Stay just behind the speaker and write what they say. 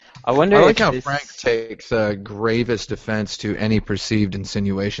I wonder I like if how this... Frank takes gravest offense to any perceived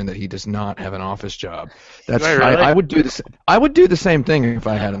insinuation that he does not have an office job. That's Do I really? I would do this. I would do the same thing if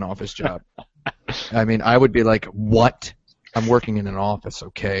I had an office job. I mean, I would be like, "What? I'm working in an office,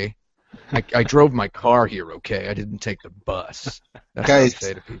 okay? I drove my car here, okay? I didn't take the bus." That's what I would Guys,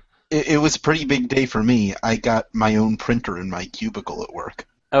 say to people. it was a pretty big day for me. I got my own printer in my cubicle at work.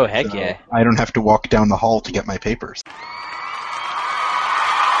 Oh, heck So yeah. I don't have to walk down the hall to get my papers.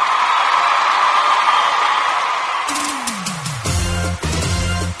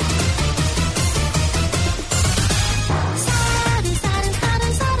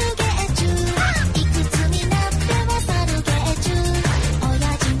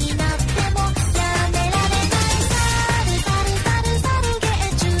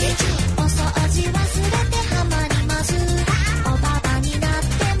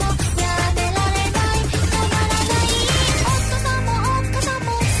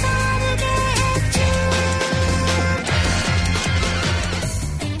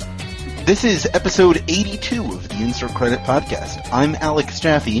 This is episode 82 of the Insert Credit Podcast. I'm Alex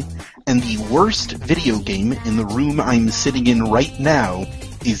Jaffe, and the worst video game in the room I'm sitting in right now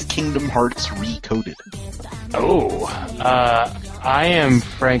is Kingdom Hearts Recoded. Oh, I am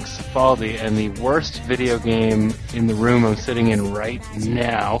Frank Cifaldi, and the worst video game in the room I'm sitting in right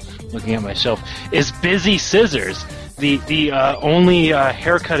now, looking at my shelf, is Busy Scissors, the only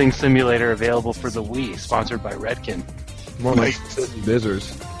haircutting simulator available for the Wii, sponsored by Redken. More like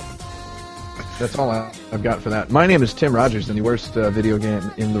Bizzers. That's all I've got for that. My name is Tim Rogers, and the worst video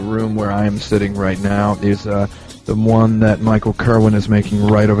game in the room where I am sitting right now is the one that Michael Kerwin is making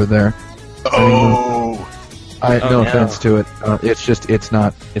right over there. Oh! No offense to it. It's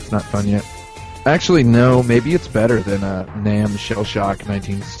not fun yet. Actually, no. Maybe it's better than Nam Shell Shock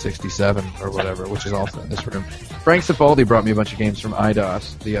 1967 or whatever, which is also in this room. Frank Cifaldi brought me a bunch of games from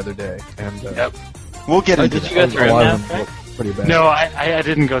IDOS the other day, and Yep. We'll get into Did you go that. through a lot them of now, them look pretty bad. No, I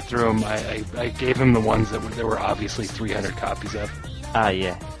didn't go through them. I gave him the ones that there were obviously 300 copies of. Ah,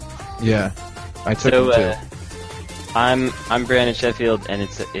 yeah. Yeah, I took them too. I'm Brandon Sheffield, and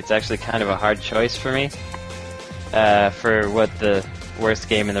it's actually kind of a hard choice for me for what the worst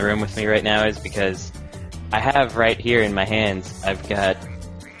game in the room with me right now is, because I have right here in my hands, I've got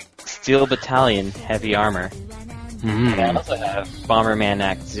Steel Battalion Heavy Armor, and I also have Bomberman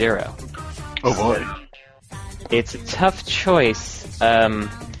Act Zero. Oh boy. It's a tough choice.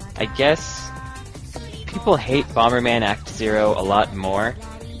 I guess people hate Bomberman Act Zero a lot more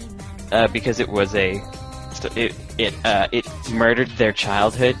because it was it murdered their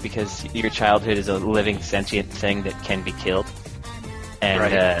childhood, because your childhood is a living sentient thing that can be killed,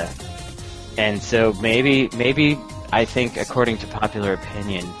 and and so maybe I think, according to popular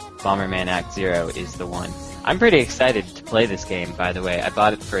opinion, Bomberman Act Zero is the one. I'm pretty excited to play this game, by the way. I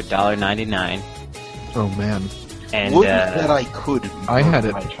bought it for $1.99. Oh man. And Would that I could I had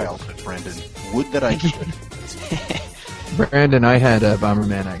it. my childhood, Brandon. Would that I could. Brandon, I had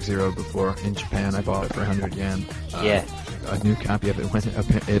Bomberman Act Zero before in Japan. I bought it for 100 yen. Yeah. A new copy of it when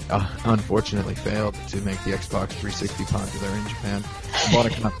it unfortunately failed to make the Xbox 360 popular in Japan. I bought a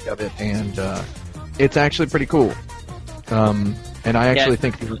copy of it, and it's actually pretty cool. And I actually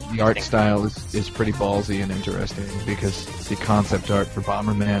think the art style is pretty ballsy and interesting, because the concept art for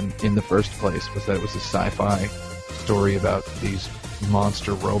Bomberman in the first place was that it was a sci-fi story about these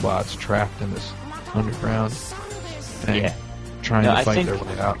monster robots trapped in this underground thing, trying to fight their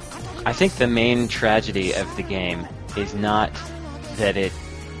way out. I think the main tragedy of the game is not that they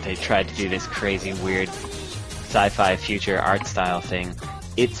tried to do this crazy, weird sci-fi future art style thing.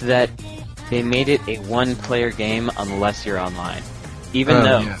 It's that they made it a one-player game unless you're online. Even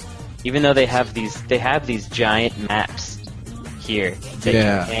though they have these giant maps here that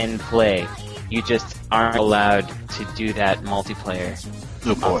you can play, you just aren't allowed to do that multiplayer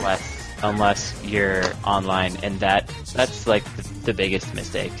unless you're online, and that's like the biggest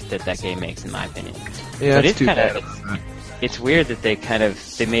mistake that game makes, in my opinion. Yeah, but it's too bad. It's weird that they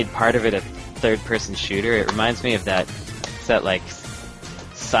made part of it a third-person shooter. It reminds me of that like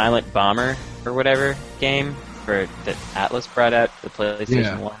Silent Bomber or whatever game that Atlas brought out, the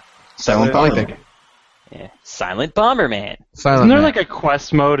PlayStation 1. Silent Bomber. Yeah, Silent Bomberman. Isn't there like a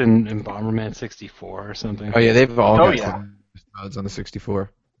quest mode in Bomberman 64 or something? Oh yeah, they've all got quest modes on the 64.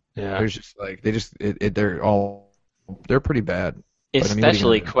 Yeah, there's just like they're pretty bad.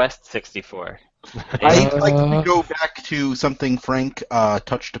 Especially Quest 64. I'd like to go back to something Frank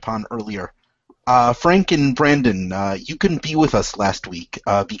touched upon earlier. Frank and Brandon, you couldn't be with us last week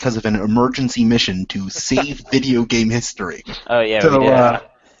because of an emergency mission to save video game history. Oh, yeah, so, we did.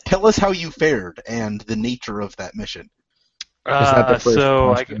 Tell us how you fared and the nature of that mission. Is that the first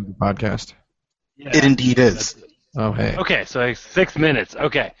so question of the podcast? yeah, It indeed is. Oh, hey. okay, so 6 minutes.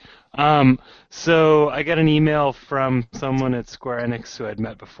 Okay. So I got an email from someone at Square Enix who I'd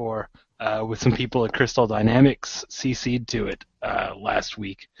met before, with some people at Crystal Dynamics CC'd to it last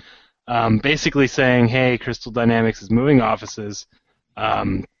week. Basically saying, hey, Crystal Dynamics is moving offices,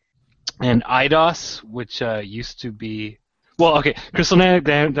 and IDOS, which used to be, well, okay, Crystal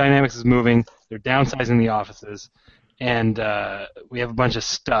Dynamics is moving. They're downsizing the offices, and we have a bunch of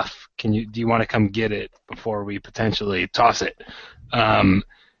stuff. Do you want to come get it before we potentially toss it?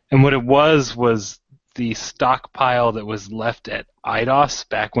 And what it was the stockpile that was left at IDOS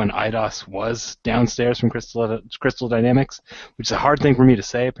back when IDOS was downstairs from Crystal Dynamics, which is a hard thing for me to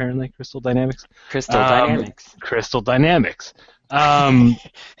say, apparently, Crystal Dynamics. Crystal Dynamics. Crystal Dynamics.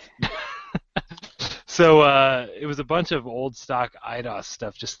 So it was a bunch of old stock IDOS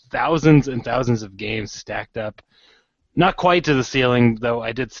stuff, just thousands and thousands of games stacked up. Not quite to the ceiling, though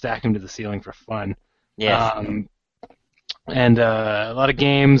I did stack them to the ceiling for fun. Yes. And a lot of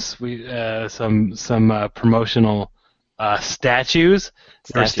games. We some promotional statues.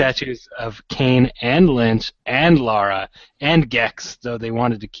 There were statues of Kane and Lynch and Lara and Gex, though they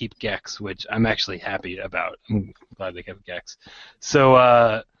wanted to keep Gex, which I'm actually happy about. I'm glad they kept Gex.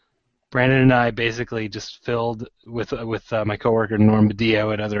 So Brandon and I basically just filled with my coworker Norm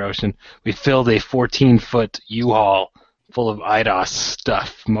Badillo at Other Ocean. We filled a 14-foot U-Haul full of IDOS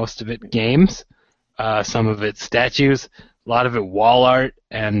stuff. Most of it games, some of it statues, a lot of it wall art,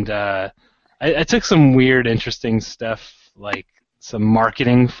 and I took some weird, interesting stuff like some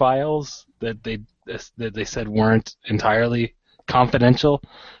marketing files that they said weren't entirely confidential.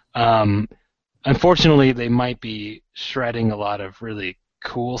 Unfortunately, they might be shredding a lot of really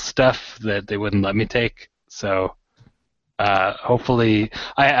cool stuff that they wouldn't let me take. So hopefully,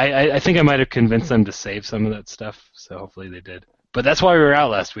 I think I might have convinced them to save some of that stuff. So hopefully they did. But that's why we were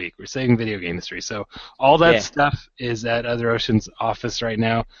out last week. We're saving video game history. So all that stuff is at Other Ocean's office right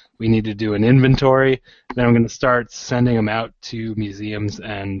now. We need to do an inventory. Then I'm going to start sending them out to museums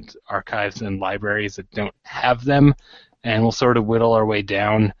and archives and libraries that don't have them. And we'll sort of whittle our way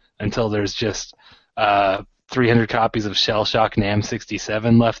down until there's just 300 copies of Shell Shock NAM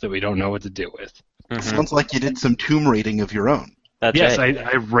 67 left that we don't know what to do with. Mm-hmm. Sounds like you did some tomb raiding of your own. That's yes, right.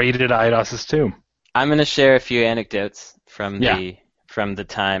 I raided IDOS's tomb. I'm going to share a few anecdotes from the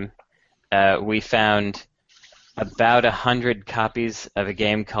time. We found about 100 copies of a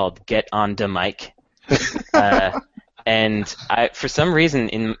game called Get On Da Mike. And for some reason,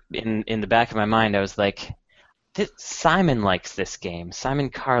 in the back of my mind, I was like, Simon likes this game. Simon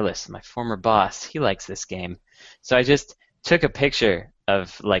Carless, my former boss, he likes this game. So I just took a picture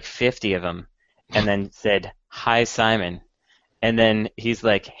of like 50 of them and then said, "Hi, Simon." And then he's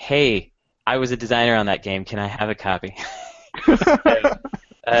like, "Hey, I was a designer on that game. Can I have a copy?"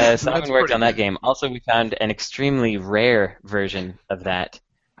 Simon worked on that game. Also, we found an extremely rare version of that,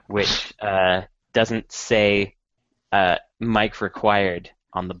 which doesn't say mic required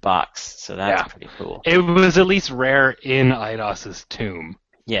on the box, so that's pretty cool. It was at least rare in IDOS's tomb.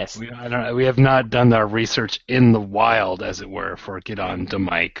 Yes. We have not done our research in the wild, as it were, for Get On to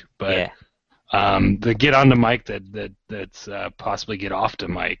Mic, but the Get On to Mic that's possibly Get Off to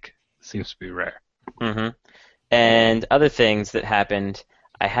Mic seems to be rare. Mm-hmm. And other things that happened,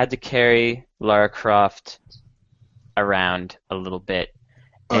 I had to carry Lara Croft around a little bit.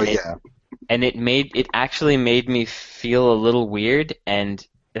 And it actually made me feel a little weird, and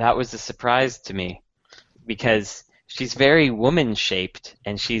that was a surprise to me because she's very woman-shaped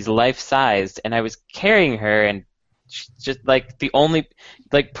and she's life-sized, and I was carrying her, and she's just like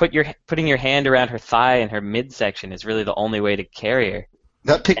putting your hand around her thigh and her midsection is really the only way to carry her.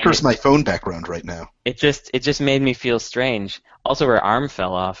 That picture's my phone background right now. It just made me feel strange. Also, her arm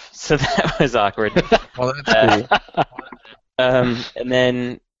fell off, so that was awkward. Well, that's cool. And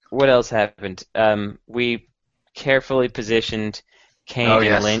then what else happened? We carefully positioned Kane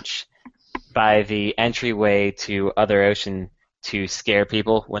and Lynch by the entryway to Other Ocean to scare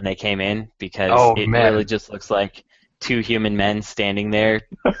people when they came in because really just looks like two human men standing there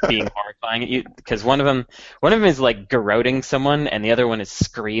being horrifying at you. Because one of them is like garroting someone and the other one is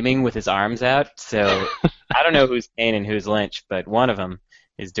screaming with his arms out. So I don't know who's Kane and who's Lynch, but one of them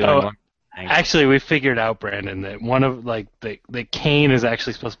is doing one thing. Actually, we figured out, Brandon, that one of the Kane is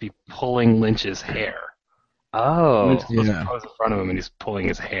actually supposed to be pulling Lynch's hair. Oh, Lynch is supposed to pose in front of him, and he's pulling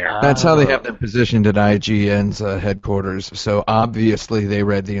his hair. That's how they have them positioned at IGN's headquarters. So obviously they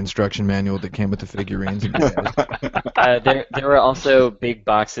read the instruction manual that came with the figurines. There were also big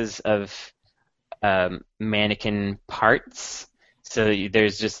boxes of mannequin parts So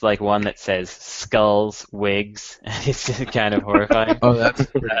there's just like one that says skulls, wigs. It's just kind of horrifying. Oh, that's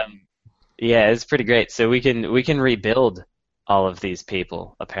Yeah, it's pretty great. So we can rebuild all of these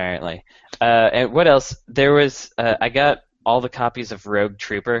people apparently. And what else? There was I got all the copies of Rogue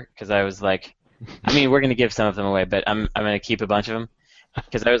Trooper because I was like, I mean, we're gonna give some of them away, but I'm gonna keep a bunch of them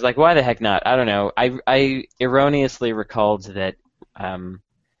because I was like, why the heck not? I don't know. I erroneously recalled that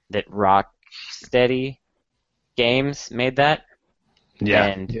that Rocksteady Games made that. Yeah.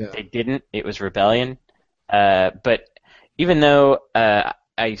 And Yeah. they didn't. It was Rebellion. But even though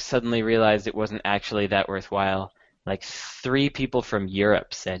I suddenly realized it wasn't actually that worthwhile, like 3 people from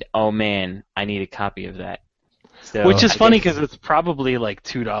Europe said, "Oh man, I need a copy of that." So Which is I funny guess- because it's probably like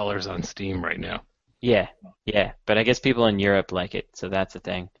 $2 on Steam right now. yeah, but I guess people in Europe like it, so that's the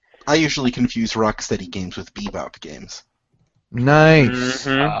thing. I usually confuse Rocksteady games with Bebop games. nice.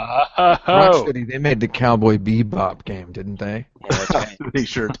 Oh. Rocksteady, they made the Cowboy Bebop game, didn't they? Yeah, that's right. They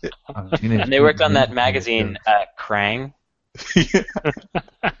sure did. Teenage And they worked on Mutant that Ninja magazine, Turtles. Krang.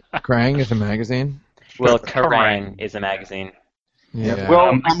 Krang is a magazine. Well, Kerrang! Kerrang is a magazine. Yeah.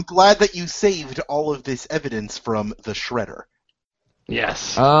 Well, I'm glad that you saved all of this evidence from the Shredder.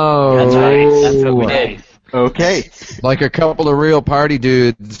 Yes. Oh, That's right. That's what we did. Okay. Like a couple of real party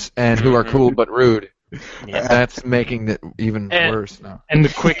dudes and who are cool but rude. Yeah. That's making it even And- worse now. And the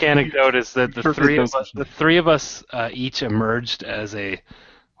quick anecdote is that the Perfect three of us each emerged as a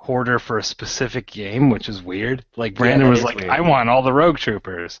hoarder for a specific game, which is weird. Like Brandon that was is like, weird. "I want all the Rogue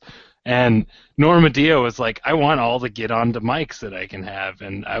Troopers," and Norma Dio was like, "I want all the Get On to mics that I can have,"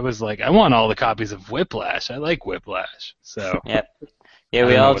 and I was like, "I want all the copies of Whiplash. I like Whiplash." So, Yep. I Yeah,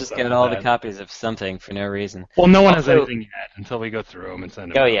 we don't know all what's just up got with all the that. copies of something for no reason. well, no one has Also- anything yet until we go through them and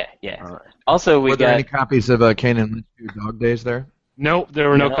send them. Oh out. yeah. All right. Also, we Were there got any copies of Kane and Lynch 2 Dog Days there? Nope, there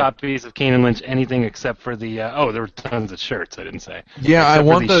were no No. copies of Kane and Lynch anything except for the. There were tons of shirts. I didn't say. Yeah, Except I for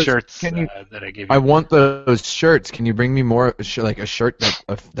want these those. shirts Can you? that I gave you. I want those shirts. Can you bring me more, like a shirt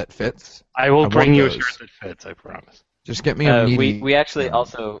that fits? I will I bring want you a those. shirt that fits. I promise. Just get me a meaty. we actually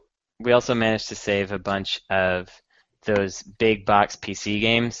also managed to save a bunch of those big box PC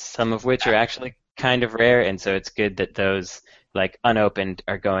games, some of which are actually kind of rare, and so it's good that those like unopened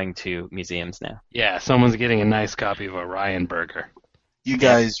are going to museums now. Yeah, someone's getting a nice copy of Orion Burger. You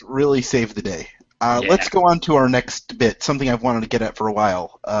guys really saved the day. Yeah. Let's go on to our next bit, something I've wanted to get at for a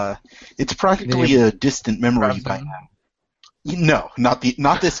while. It's practically a distant memory by Crackdown? now. No, not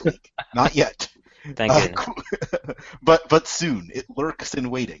this week. Not yet. Thank goodness. But soon. It lurks in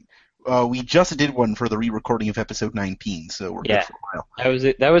waiting. We just did one for the re-recording of episode 19, so we're Yeah. good for a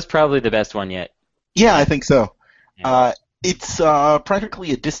while. That was probably the best one yet. Yeah, I think so. Yeah. It's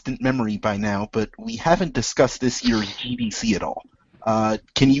practically a distant memory by now, but we haven't discussed this year's GDC at all.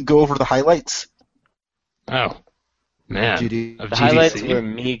 Can you go over the highlights? Oh, man. GD. Of The highlights GDC. were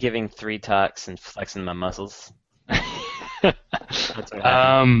me giving 3 talks and flexing my muscles. That's what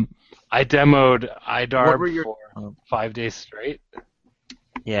happened. I demoed What IDARB were your- for 5 days straight.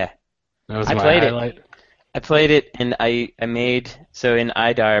 Yeah. That was I my played it. highlight. I played it and I made so in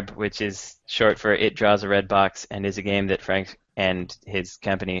IDARB, which is short for It Draws a Red Box, and is a game that Frank and his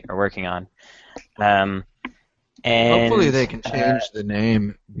company are working on. And Hopefully they can change the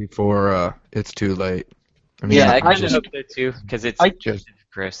name before it's too late. I mean, Yeah, I kind of just, hope so too, because it's just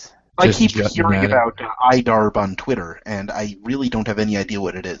gross. I Just keep jutting hearing at it. about IDARB on Twitter, and I really don't have any idea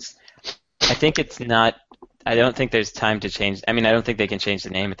what it is. I think it's not. I don't think there's time to change. I mean, I don't think they can change the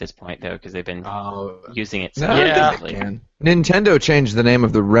name at this point though, because they've been using it so No, I think aggressively. they can. Nintendo changed the name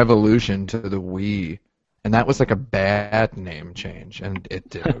of the Revolution to the Wii, and that was like a bad name change, and it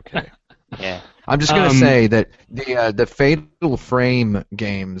did okay. Yeah. I'm just gonna say that the Fatal Frame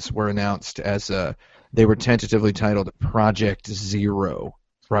games were announced as they were tentatively titled Project Zero,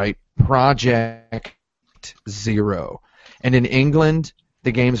 right? Project Zero, and in England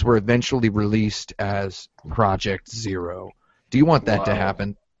the games were eventually released as Project Zero. Do you want that to Wow.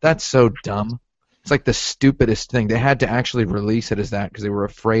 happen? That's so dumb. It's like the stupidest thing. They had to actually release it as that because they were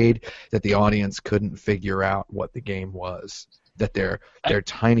afraid that the audience couldn't figure out what the game was. That their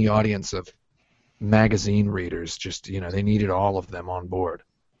tiny audience of magazine readers just, they needed all of them on board.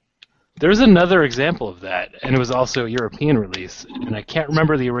 There's another example of that, and it was also a European release, and I can't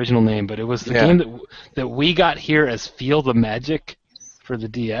remember the original name, but it was the Yeah. game that we got here as Feel the Magic for the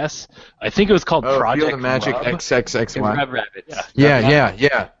DS. I think it was called Project Feel the Magic Rub. XXXY. Rub Rabbits.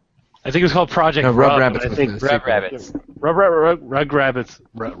 Yeah. I think it was called Project No, Rub Rub. Rabbits and I was think the Rub sequel. Rabbits.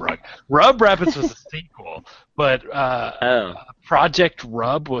 Rub Rabbits was the sequel, but Oh. Project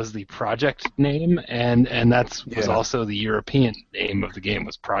Rub was the project name, and was Yeah. also the European name of the game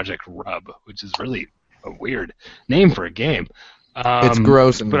was Project Rub, which is really a weird name for a game. It's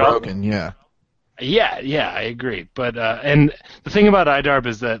gross and but broken, yeah. Yeah, I agree. But and the thing about iDarb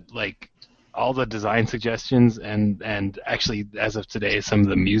is that like all the design suggestions and actually as of today some of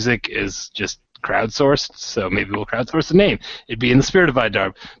the music is just crowdsourced. So maybe we'll crowdsource the name. It'd be in the spirit of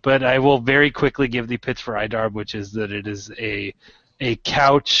iDarb. But I will very quickly give the pitch for iDarb, which is that it is a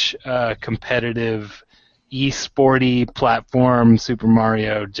couch competitive e-sporty platform Super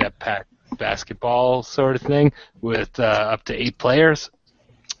Mario jetpack basketball sort of thing with up to 8 players.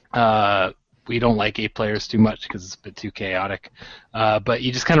 We don't like 8 players too much because it's a bit too chaotic. But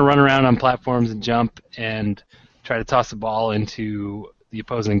you just kind of run around on platforms and jump and try to toss the ball into the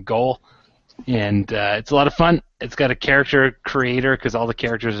opposing goal. And it's a lot of fun. It's got a character creator because all the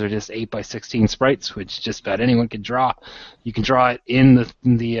characters are just 8x16 sprites, which just about anyone can draw. You can draw it in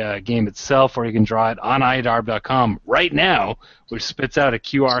the game itself, or you can draw it on idarb.com right now, which spits out a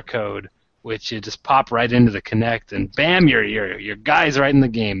QR code, which you just pop right into the Kinect, and bam, your guy's right in the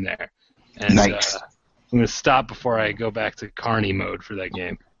game there. And, Nice. I'm going to stop before I go back to Carney mode for that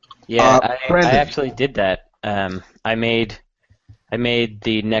game. Yeah, I Brandon. actually did that. I made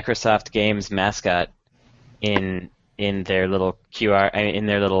the Necrosoft Games mascot in their little in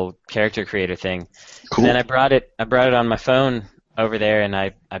their little character creator thing. Cool. And then I brought it on my phone over there, and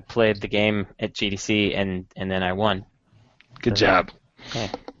I played the game at GDC, and then I won. Good job. Yeah.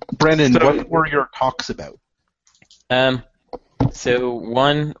 Brandon, So- what were your talks about? So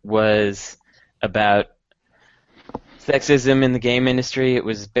one was about sexism in the game industry. It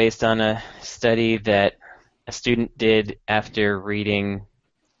was based on a study that a student did after reading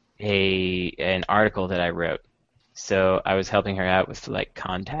an article that I wrote. So I was helping her out with like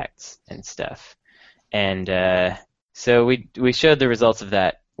contacts and stuff. And so we showed the results of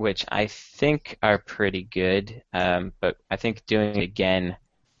that, which I think are pretty good. But I think doing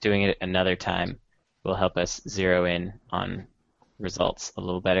it another time will help us zero in on results a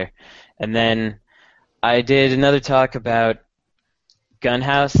little better. And then I did another talk about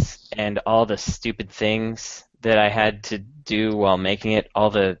Gunhouse and all the stupid things that I had to do while making it,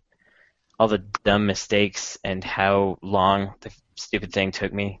 all the dumb mistakes and how long the stupid thing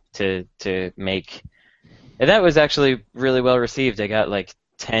took me to make. And that was actually really well received. I got like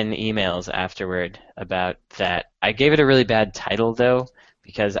 10 emails afterward about that. I gave it a really bad title though,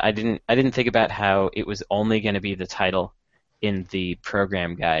 because I didn't think about how it was only going to be the title in the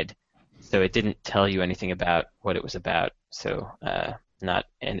program guide, so it didn't tell you anything about what it was about. So not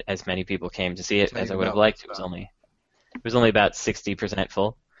as many people came to see it as I would have liked. It was only about 60%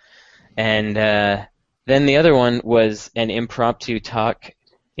 full. And then the other one was an impromptu talk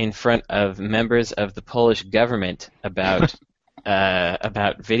in front of members of the Polish government about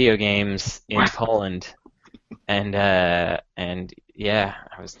video games in Poland. And yeah,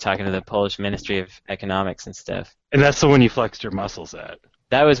 I was talking to the Polish Ministry of Economics and stuff. And that's the one you flexed your muscles at.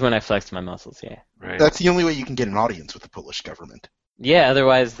 That was when I flexed my muscles, yeah. Right. That's the only way you can get an audience with the Polish government. Yeah,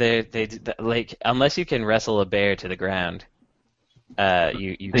 otherwise they like unless you can wrestle a bear to the ground, you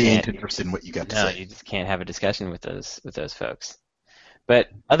They can't. ain't interested in what you got to No, say. you just can't have a discussion with those folks. But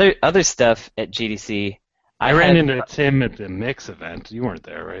other stuff at GDC, I ran into Tim at the Mix event. You weren't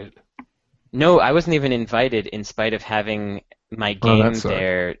there, right? No, I wasn't even invited in spite of having my Oh, game that sucks.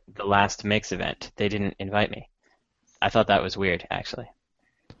 there the last Mix event. They didn't invite me. I thought that was weird, actually.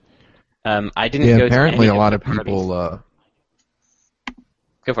 I didn't Yeah, go apparently to any a lot the of people. parties.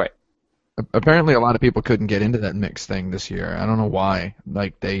 Go for it. Apparently, a lot of people couldn't get into that mix thing this year. I don't know why.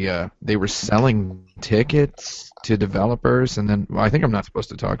 Like they were selling tickets to developers, and then I think I'm not supposed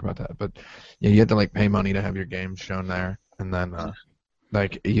to talk about that, but yeah, you had to like pay money to have your game shown there, and then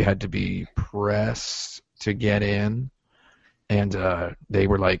like you had to be press to get in, and they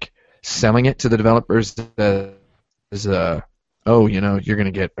were like selling it to the developers as oh, you know, you're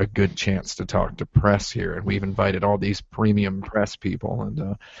going to get a good chance to talk to press here, and we've invited all these premium press people,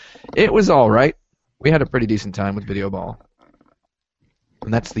 and it was all right. We had a pretty decent time with Video Ball,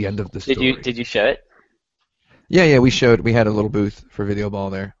 and that's the end of the story. Did you show it? Yeah, we had a little booth for Video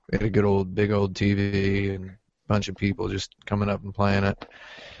Ball there. We had a big old TV and a bunch of people just coming up and playing it.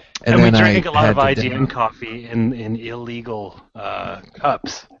 And we then drank I a lot of had to IGN coffee in illegal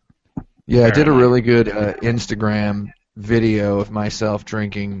cups. Yeah, I did a apparently. really good Instagram video of myself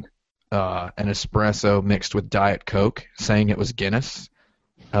drinking an espresso mixed with Diet Coke, saying it was Guinness,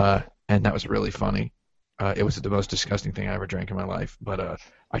 and that was really funny. It was the most disgusting thing I ever drank in my life, but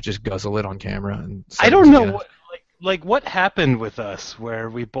I just guzzle it on camera. And said I it don't was know Guinness. what happened with us where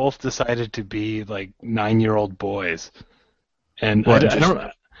we both decided to be like 9-year-old boys, and What, I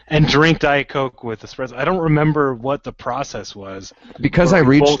don't and drink Diet Coke with espresso. I don't remember what the process was. Because where I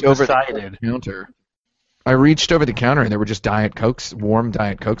we reached both over decided. the counter. I reached over the counter and there were just Diet Cokes, warm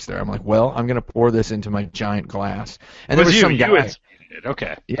Diet Cokes there. I'm like, well, I'm gonna pour this into my giant glass. And there was some guy. Instigated it.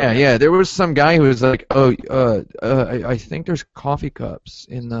 Okay. Yeah. There was some guy who was like, "Oh, I think there's coffee cups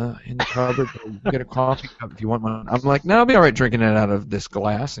in the cupboard. You get a coffee cup if you want one." I'm like, "No, I'll be all right drinking it out of this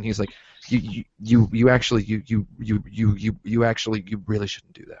glass." And he's like, "You really shouldn't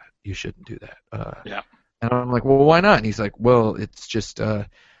do that. You shouldn't do that." Yeah. And I'm like, "Well, why not?" And he's like, "Well, it's just you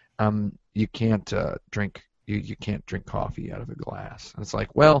can't drink you can't drink coffee out of a glass." And it's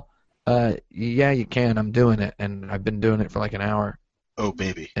like, "Well, yeah, you can. I'm doing it, and I've been doing it for like an hour." Oh,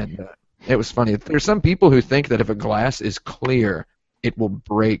 baby. And it was funny. There's some people who think that if a glass is clear, it will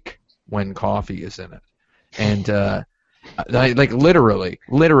break when coffee is in it. And like literally,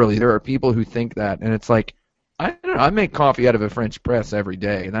 there are people who think that, and it's like, I don't know. I make coffee out of a French press every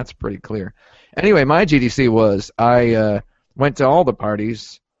day, and that's pretty clear. Anyway, my GDC was I went to all the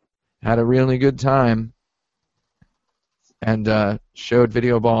parties, had a really good time, and showed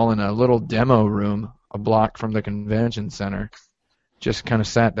video ball in a little demo room a block from the convention center. Just kind of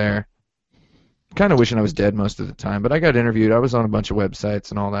sat there, kind of wishing I was dead most of the time. But I got interviewed. I was on a bunch of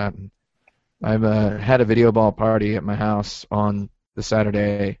websites and all that. And I've had a video ball party at my house on the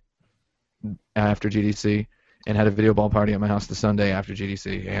Saturday after GDC, and had a video ball party at my house the Sunday after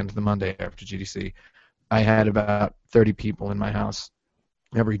GDC and the Monday after GDC. I had about 30 people in my house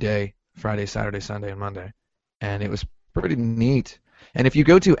every day, Friday, Saturday, Sunday, and Monday. And it was pretty neat. And if you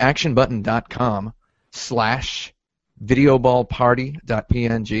go to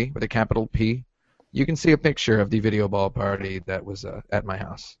actionbutton.com/videoballparty.png with a capital P, you can see a picture of the video ball party that was at my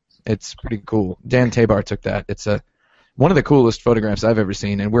house. It's pretty cool. Dan Tabar took that. It's one of the coolest photographs I've ever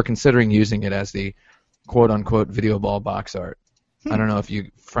seen, and we're considering using it as the quote-unquote video ball box art. I don't know if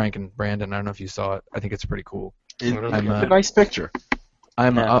you, Frank and Brandon, I don't know if you saw it. I think it's pretty cool. It's a nice picture.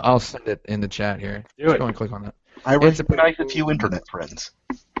 I'll send it in the chat here. Just go and click on it. I recognize a few internet friends.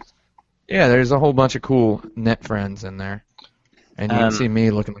 Yeah, there's a whole bunch of cool net friends in there. And you can see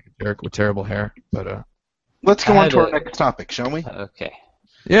me looking like a jerk with terrible hair. But let's go on to our next topic, shall we? Okay.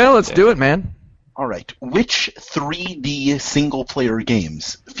 Yeah, let's do it, man. All right. Which 3D single-player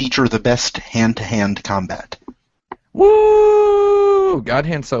games feature the best hand-to-hand combat? Woo! God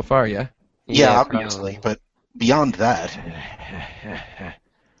Hand so far, yeah? Yeah, obviously, but beyond that.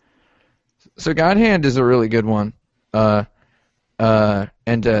 So God Hand is a really good one. But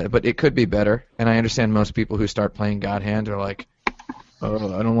it could be better. And I understand most people who start playing God Hand are like,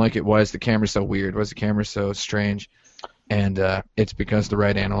 "Oh, I don't like it. Why is the camera so weird? Why is the camera so strange?" And it's because the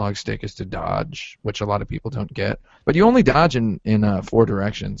right analog stick is to dodge, which a lot of people don't get. But you only dodge in 4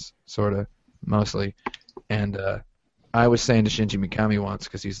 directions, sort of, mostly. And I was saying to Shinji Mikami once,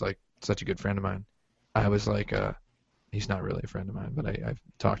 because he's like such a good friend of mine, I was like, he's not really a friend of mine, but I've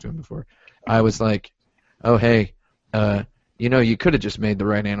talked to him before. I was like, "Oh, hey, you could have just made the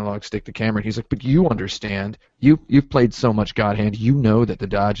right analog stick to camera." And he's like, "But you understand. You've played so much God Hand. You know that the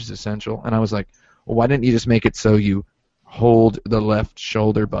dodge is essential." And I was like, "Well, why didn't you just make it so you hold the left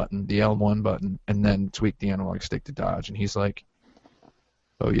shoulder button, the L1 button, and then tweak the analog stick to dodge?" And he's like,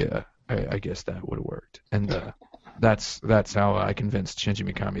 "Oh yeah, I guess that would have worked." And that's how I convinced Shinji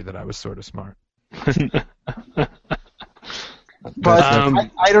Mikami that I was sort of smart. But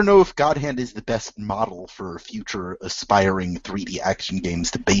I don't know if God Hand is the best model for future aspiring 3D action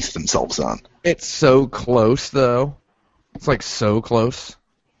games to base themselves on. It's so close, though. It's like so close.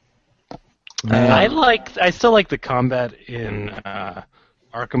 I still like the combat in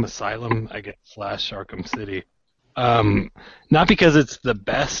Arkham Asylum, I guess, / Arkham City. Not because it's the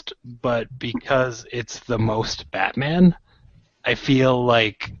best, but because it's the most Batman. I feel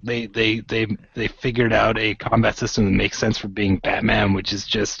like they figured out a combat system that makes sense for being Batman, which is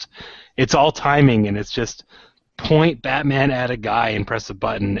just, it's all timing, and it's just point Batman at a guy and press a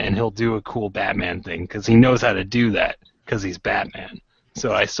button, and he'll do a cool Batman thing because he knows how to do that because he's Batman.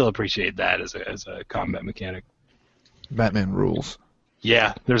 So I still appreciate that as a combat mechanic. Batman rules.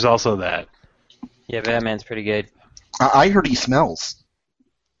 Yeah, there's also that. Yeah, Batman's pretty good. I heard he smells.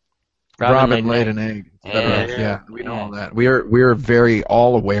 Robin laid an egg. Yeah, we know all that. We're very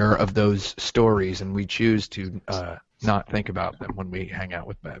all aware of those stories, and we choose to not think about them when we hang out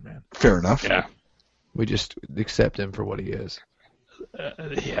with Batman. Fair enough. Yeah. We just accept him for what he is.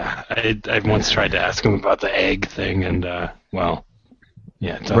 Yeah, I once tried to ask him about the egg thing, and yeah,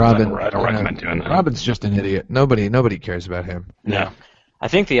 Robin, I don't recommend doing that. Robin's just an idiot. Nobody cares about him. No. I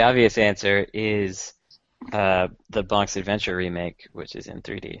think the obvious answer is the Bonk's Adventure remake, which is in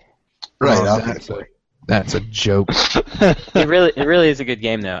 3D. Right, Oh, obviously. That's a joke. It really is a good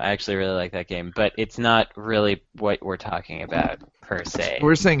game, though. I actually really like that game, but it's not really what we're talking about per se.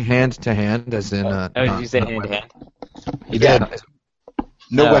 We're saying hand to hand, as in. Oh, did you say not hand to weapon. hand? You Yeah. did.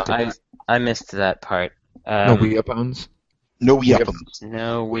 No Oh, weapons. I missed that part. No weapons. No weapons.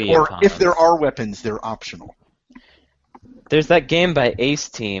 No Wii Or opponents. if there are weapons, they're optional. There's that game by Ace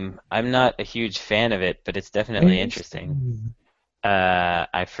Team. I'm not a huge fan of it, but it's definitely interesting.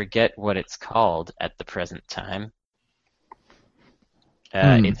 I forget what it's called at the present time.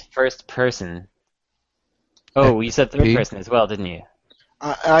 It's first person. Oh, you said third person as well, didn't you?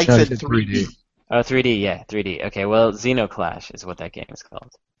 I No, you said said 3D. 3D. Oh, 3D, yeah, 3D. Okay, well, Xenoclash is what that game is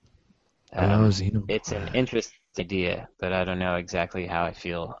called. Xenoclash. It's an interesting idea, but I don't know exactly how I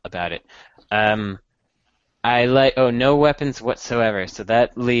feel about it. No weapons whatsoever, so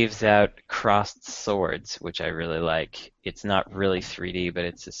that leaves out crossed swords, which I really like. It's not really 3D, but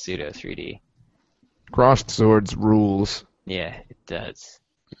it's a pseudo 3D. Crossed swords rules. Yeah, it does.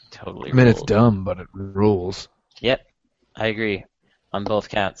 It totally I mean, it's rules. dumb, but it rules. Yep, I agree on both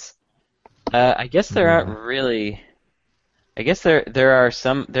counts. I guess there aren't really. I guess there are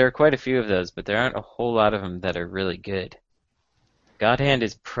quite a few of those, but there aren't a whole lot of them that are really good. God Hand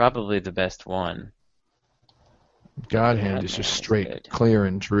is probably the best one. God Hand God is just Hand is straight, good. clear,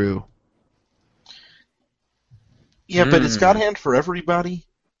 and true. Yeah, but is God Hand for everybody?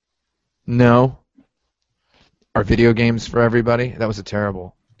 No. Are video games for everybody? That was a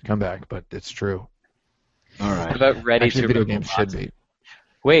terrible comeback, but it's true. All What right. about Ready Actually, to video Rumble games should Boxing? be.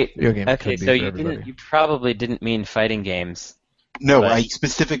 Wait, Video games okay, could be so for everybody. you probably didn't mean fighting games, No, But- I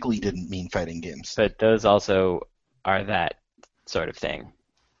specifically didn't mean fighting games. but those also are that sort of thing.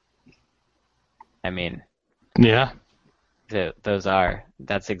 I mean, Yeah.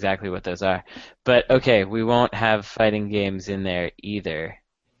 that's exactly what those are. But okay, we won't have fighting games in there either.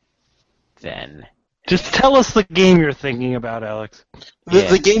 Then. Just tell us the game you're thinking about, Alex.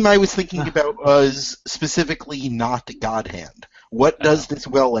 The game I was thinking about was specifically not God Hand. What does this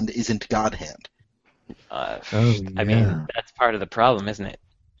well and isn't God Hand? I mean, that's part of the problem, isn't it?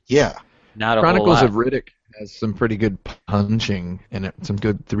 Yeah. Not a Chronicles whole of lot. Riddick has some pretty good punching in it, some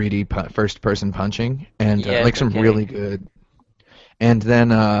good 3D first-person punching, and Yeah, like some okay. really good. And then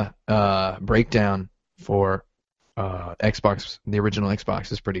Breakdown for Xbox, the original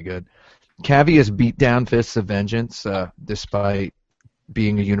Xbox, is pretty good. Cavia's Beatdown Fists of Vengeance, despite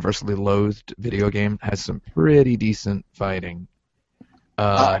being a universally loathed video game, has some pretty decent fighting.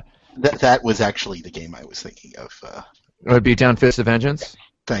 That was actually the game I was thinking of. Beatdown Fists of Vengeance.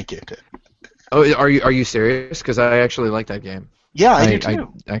 Thank you. Oh, are you serious? Because I actually like that game. Yeah, I do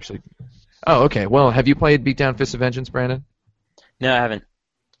too. Actually. Oh, okay. Well, have you played Beatdown Fists of Vengeance, Brandon? No, I haven't.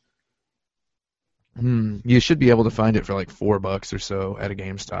 You should be able to find it for like $4 or so at a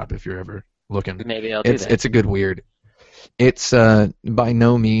GameStop if you're ever looking. Maybe I'll do that. It's a good weird. It's by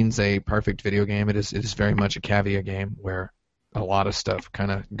no means a perfect video game. It is very much a Cavia game where a lot of stuff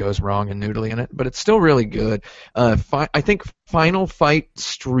kind of goes wrong and noodly in it, but it's still really good. I think Final Fight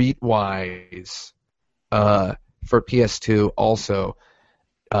Streetwise for PS2 also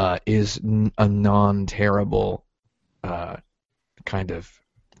is a non-terrible kind of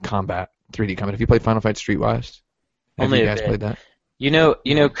combat, 3D combat. Have you played Final Fight Streetwise? Have Only you a guys bit. played that? You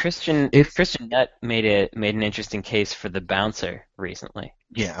know, Christian It's- Nutt made an interesting case for the bouncer recently.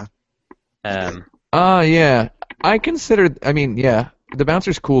 Yeah. Yeah. The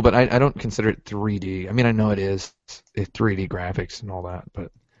bouncer's cool, but I don't consider it 3D. I mean, I know it is 3D graphics and all that,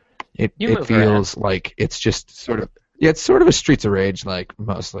 but it move feels like it's just sort of it's sort of a Streets of Rage like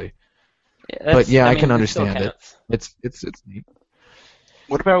mostly. That's- yeah, I mean, can it understand still it. counts. It's neat.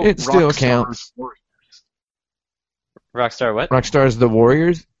 What about It still Rockstar's counts. Warriors? Rockstar what? Rockstar's The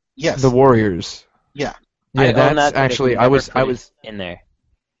Warriors. Yes. The Warriors. Yeah. Yeah, I own that's that, but actually I've I never was put it in there.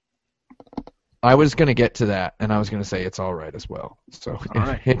 gonna get to that, and I was gonna say it's all right as well. So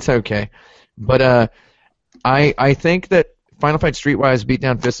right. it's okay. But I think that Final Fight Streetwise,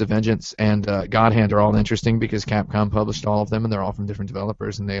 Beatdown Fists of Vengeance, and God Hand are all interesting because Capcom published all of them, and they're all from different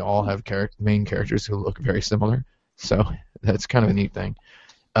developers, and they all have main characters who look very similar. So that's kind of a neat thing.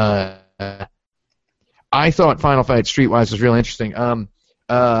 I thought Final Fight Streetwise was really interesting.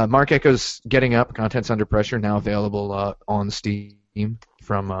 Mark Echo's Getting Up, Contents Under Pressure, now available on Steam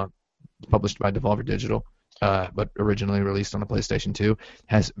from published by Devolver Digital, but originally released on the PlayStation 2,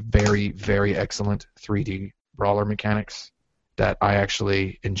 has very, very excellent 3D brawler mechanics that I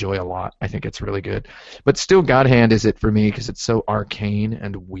actually enjoy a lot. I think it's really good. But still, God Hand is it for me because it's so arcane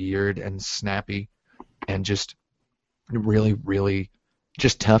and weird and snappy and just really, really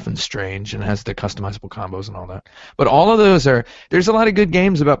just tough and strange and has the customizable combos and all that. But all of those there's a lot of good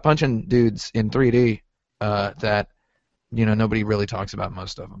games about punching dudes in 3D. that nobody really talks about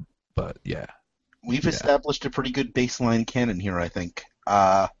most of them. But yeah. We've established a pretty good baseline canon here, I think.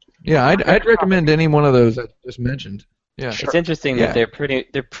 Yeah, I'd recommend any one of those I just mentioned. Yeah. It's interesting that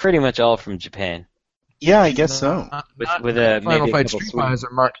they're pretty much all from Japan. Yeah, I guess so. With a Final maybe a Fight couple Street Fighters or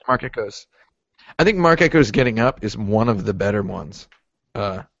Mark Echoes. I think Mark Echoes Getting Up is one of the better ones.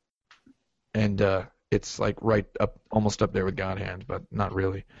 And it's like right up, almost up there with God Hand, but not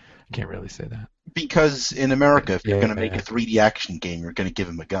really. I can't really say that. Because in America, if you're going to make a 3D action game, you're going to give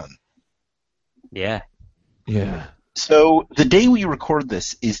him a gun. Yeah. Yeah. So the day we record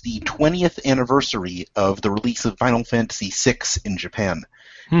this is the 20th anniversary of the release of Final Fantasy VI in Japan.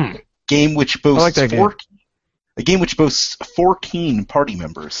 Game which boasts a game which boasts 14 party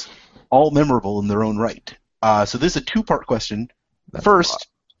members, all memorable in their own right. So this is a two-part question. First,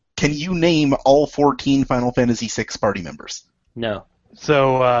 can you name all 14 Final Fantasy VI party members? No.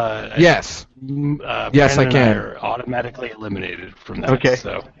 So yes. Yes, I Brandon and can. are automatically eliminated from that. Okay.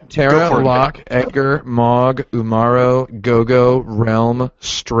 So Terra, Go for it. Locke, Edgar, Mog, Umaro, Gogo, Realm,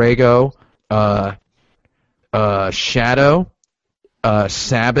 Strago, Shadow,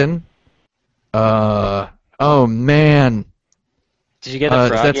 Sabin. Oh man. Did you get the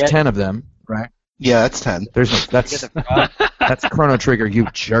frog that's yet? 10 of them, right? Yeah, that's 10. That's Chrono Trigger, you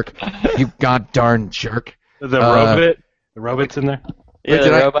jerk. You god darn jerk. the robot's in there. Yeah, Wait, the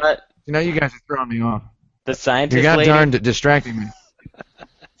did I- robot, You guys are throwing me off. the scientist You god lady. darn distracting me.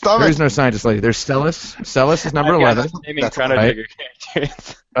 Stop There it. is no scientist lady. There's Celis. Celis is number I've got 11. naming That's Chrono right. Trigger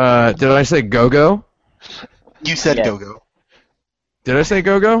characters. Did I say Gogo? You said Yeah. Gogo. Did I say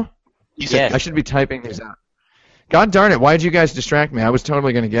Gogo? You said Yes. Gogo. I should be typing these out. God darn it, why did you guys distract me? I was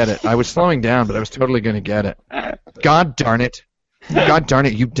totally going to get it. I was slowing down, but I was totally going to get it. God darn it. God darn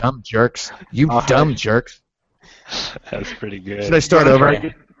it, you dumb jerks. You dumb jerks. That's pretty good. Should I start over?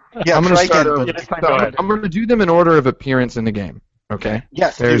 Yeah, I'm going try to start again, over. but- Go ahead. I'm going to do them in order of appearance in the game, okay?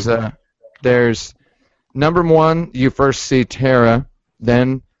 Yes, There's number 1, you first see Terra,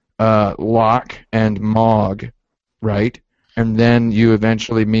 then Locke and Mog, right? And then you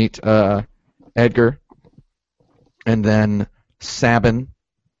eventually meet Edgar, and then Sabin,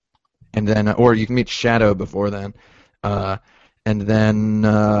 and then or you can meet Shadow before then, and then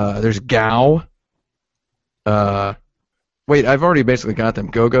there's Gao. Wait, I've already basically got them.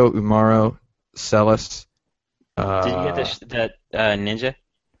 Gogo, Umaro, Celis. Did you get that ninja?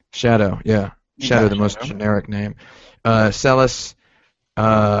 Shadow, yeah. You Shadow, got the most Shadow. generic name. Celis. Did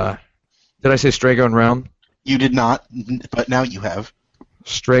I say Strago and Realm? You did not, but now you have.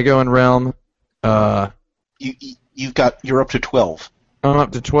 Strago and Realm. You're up to 12. I'm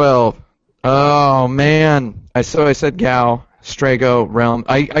up to 12. Oh, man. I said Gao, Strago, Realm.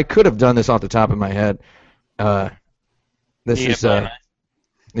 I could have done this off the top of my head. This You is, get blind eyes?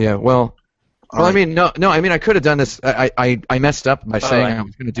 yeah, well, All I right. mean, no, I mean, I could have done this. I messed up by saying right. I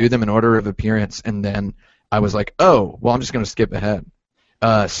was going to do them in order of appearance, and then I was like, oh, well, I'm just going to skip ahead.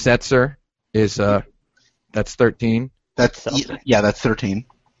 Setzer is, that's 13. That's Something. yeah, that's 13.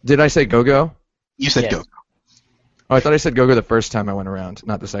 Did I say Gogo? You said Yes. Gogo. Oh, I thought I said Gogo the first time I went around,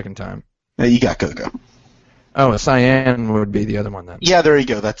 not the second time. You got Gogo. Oh, Cyan would be the other one then. Yeah, there you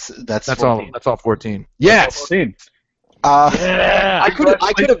go. That's That's 14. all. That's all 14. Yes. Yeah. I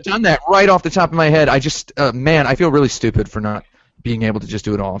could have done that right off the top of my head. I just man, I feel really stupid for not being able to just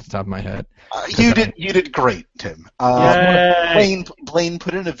do it all off the top of my head. You did great, Tim. Yay. Blaine,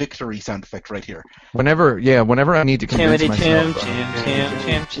 put in a victory sound effect right here. Whenever I need to convince Chimity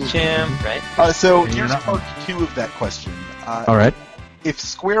myself. chim, right? So here's part 2 of that question. All right. If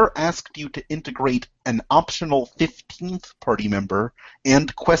Square asked you to integrate an optional 15th party member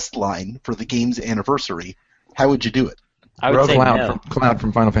and quest line for the game's anniversary, how would you do it? I would say no. Cloud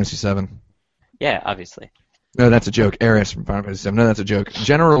from Final Fantasy VII. Yeah, obviously. No, that's a joke. Ares from Final Fantasy VII. No, that's a joke.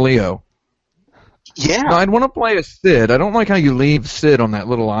 General Leo. Yeah. No, I'd want to play as Sid. I don't like how you leave Sid on that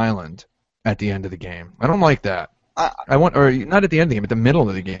little island at the end of the game. I don't like that. Or not at the end of the game, at the middle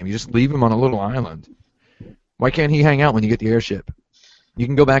of the game. You just leave him on a little island. Why can't he hang out when you get the airship? You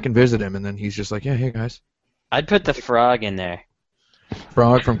can go back and visit him, and then he's just like, yeah, hey guys. I'd put the frog in there.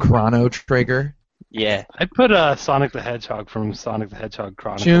 Frog from Chrono Trigger. Yeah. I'd put Sonic the Hedgehog from Sonic the Hedgehog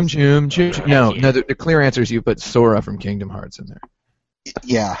Chronicles. Choom, choom, choom, choom. No, the clear answer is you put Sora from Kingdom Hearts in there.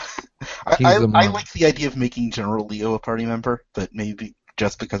 Yeah. He's I the one. like the idea of making General Leo a party member, but maybe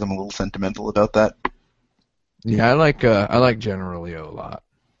just because I'm a little sentimental about that. Yeah, I like General Leo a lot.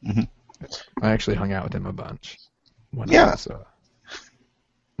 Mhm. I actually hung out with him a bunch Yeah.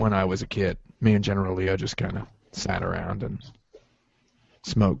 when I was a kid. Me and General Leo just kind of sat around and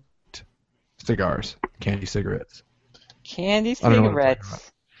smoked cigars, candy cigarettes. Candy I don't know what I'm talking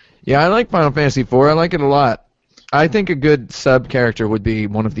cigarettes. Yeah, I like Final Fantasy IV. I like it a lot. I think a good sub-character would be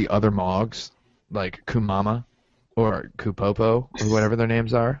one of the other Mogs, like Kumama or Kupopo or whatever their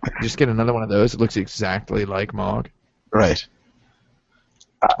names are. Just get another one of those. It looks exactly like Mog. Right.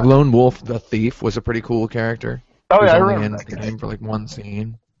 Lone Wolf the Thief was a pretty cool character. Oh, He was yeah, I only remember in that the guy. game for like one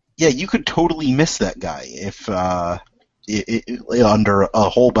scene. Yeah, you could totally miss that guy if under a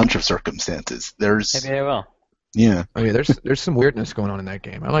whole bunch of circumstances. There's Maybe I will. yeah. Oh yeah, there's some weirdness going on in that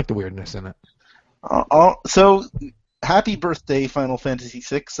game. I like the weirdness in it. So happy birthday, Final Fantasy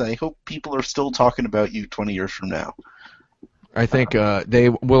VI. I hope people are still talking about you 20 years from now. I think they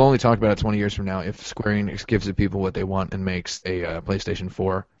will only talk about it 20 years from now if Square Enix gives the people what they want and makes a PlayStation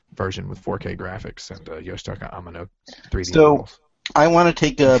 4 version with 4K graphics and Yoshitaka Amano 3D So- models. I want to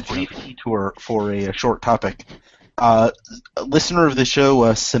take a brief detour for a short topic. A listener of the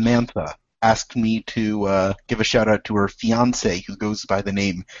show, Samantha, asked me to give a shout out to her fiance, who goes by the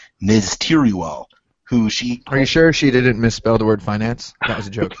name Ms. Tirual, who she Are you sure she didn't misspell the word finance? That was a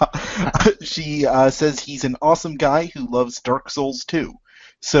joke. she says he's an awesome guy who loves Dark Souls 2.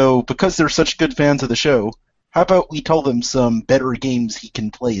 So, because they're such good fans of the show, how about we tell them some better games he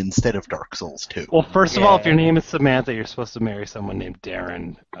can play instead of Dark Souls 2? Well, first of all, if Yeah. your name is Samantha, you're supposed to marry someone named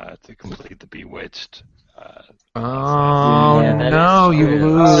Darren to complete the Bewitched. Oh Yeah, that no, is you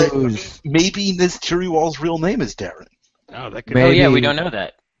true. lose. Maybe Ms. Tirual's real name is Darren. Oh, that could Oh Maybe- yeah, we don't know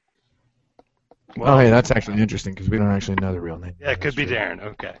that. Oh hey, that's actually interesting because we don't actually know the real name. Yeah, it could be Darren.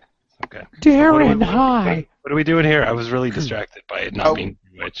 Okay. Darren, hi. What are we doing here? I was really distracted by it not Oh. being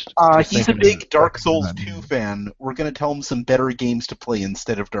Bewitched. Just He's a thinking big of Dark Dark Souls Souls. 2 fan. We're going to tell him some better games to play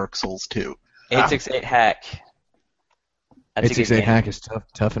instead of Dark Souls 2. 868 hack. That's a good 868 game. hack is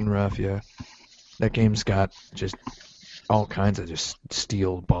tough and rough. Yeah, that game's got just all kinds of just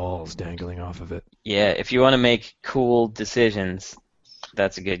steel balls dangling off of it. Yeah, if you want to make cool decisions,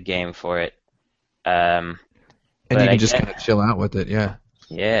 that's a good game for it. And But you I can just guess- kind of chill out with it. Yeah.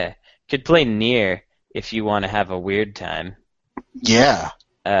 Yeah, could play Nier if you want to have a weird time. Yeah.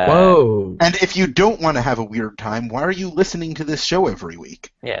 Whoa. And if you don't want to have a weird time, why are you listening to this show every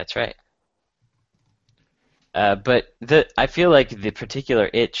week? Yeah, that's right. But I feel like the particular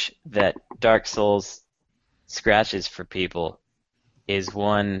itch that Dark Souls scratches for people is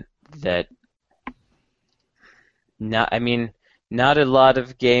one that not a lot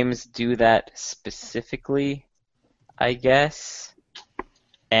of games do that specifically, I guess.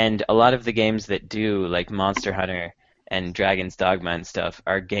 And a lot of the games that do, like Monster Hunter and Dragon's Dogma and stuff,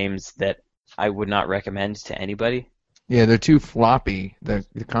 are games that I would not recommend to anybody. Yeah, they're too floppy. The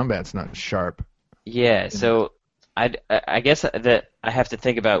combat's not sharp. Yeah, so I guess that I have to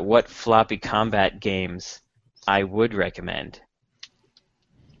think about what floppy combat games I would recommend.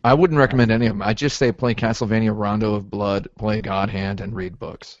 I wouldn't recommend any of them. I'd just say play Castlevania Rondo of Blood, play God Hand, and read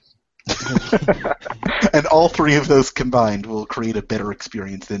books. And all three of those combined will create a better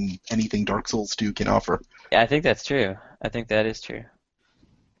experience than anything Dark Souls 2 can offer. Yeah, I think that's true. I think that is true.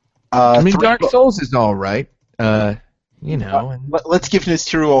 I mean, Three Dark bo- Souls is all right. You know, and Let's give Ms.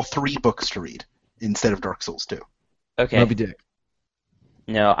 Tirual 3 books to read instead of Dark Souls 2. Okay. Moby Dick.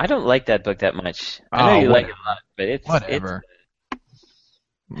 No, I don't like that book that much. I know Oh, you like it a lot, but it's Whatever.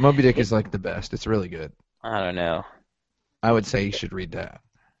 Moby Dick is like the best. It's really good. I don't know. I would say you should read that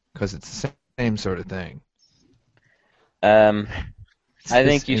because it's the same sort of thing. It's I the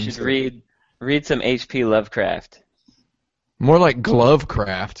think you same should sort of- read some H.P. Lovecraft. more like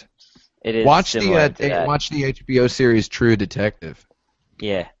Glovecraft. It is Watch similar to that. watch the HBO series True Detective.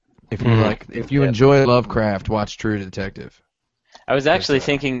 Yeah. If you Mhm. if you Yeah. enjoy Lovecraft, watch True Detective. I was actually Yes,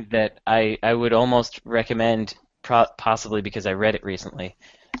 thinking that I would almost recommend, possibly because I read it recently,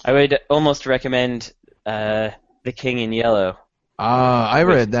 I would almost recommend The King in Yellow. I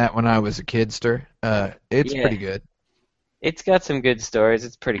read that when I was a kidster. It's Yeah. pretty good. It's got some good stories.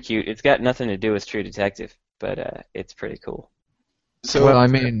 It's pretty cute. It's got nothing to do with True Detective, but it's pretty cool. So, Well, I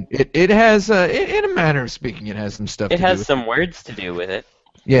mean, it has, in a manner of speaking, it has some stuff It to do has with some words to do with it.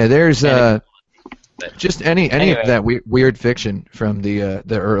 Yeah, there's but- just any Anyway. of that weird fiction from the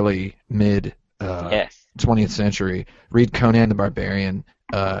early mid Yes. 20th century. Read Conan the Barbarian.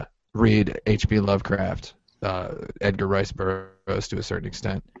 Read H.P. Lovecraft. Edgar Rice Burroughs to a certain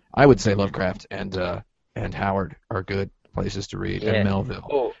extent. I would say Lovecraft and Howard are good places to read, Yeah. and Melville.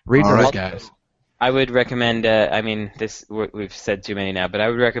 Oh, Read All those right. guys. I would recommend. We've said too many now, but I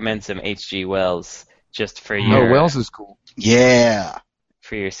would recommend some H.G. Wells just for your Oh, Wells is cool yeah.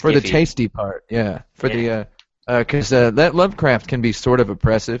 for your for the skiffy. tasty part. Yeah, for Yeah. because that Lovecraft can be sort of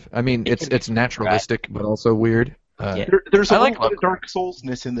oppressive. I mean, It can be it's naturalistic, but also weird. Yeah. There's a I like little bit of Dark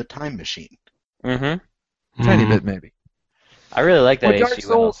Soulsness in the Time Machine. Mm-hmm. Tiny Mhm. bit maybe. I really like that What Dark H.G.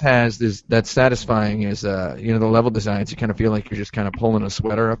 Souls Wells. has is that's satisfying is the level designs. You kind of feel like you're just kind of pulling a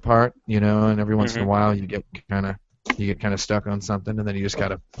sweater apart, and every once in a while you get kind of stuck on something, and then you just got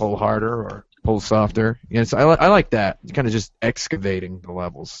to pull harder or pull softer. So I like that. It's kind of just excavating the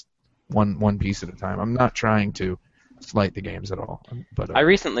levels one piece at a time. I'm not trying to slight the games at all, but I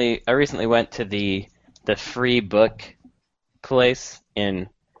recently went to the free book place in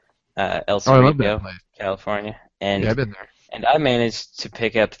El I love that Cerrito, place. California, Yeah, I've and been there. I managed to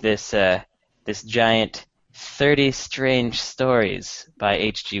pick up this giant 30 Strange Stories by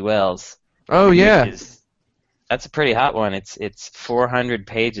H.G. Wells. Oh yeah, That's a pretty hot one. It's 400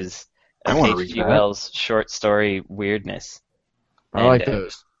 pages I of want to read H.G. that. Wells short story weirdness. I like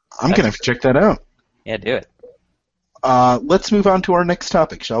those. I'm going to have to check that out. Yeah, do it. Let's move on to our next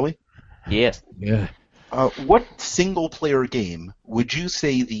topic, shall we? Yes. Yeah. What single-player game would you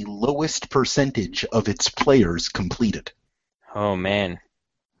say the lowest percentage of its players completed? Oh man.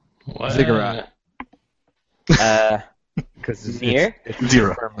 What? Ziggurat. Because Nier? it's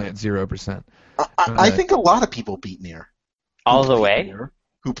Zero. firmly at 0%. I think a lot of people beat Nier. All the way? Nier.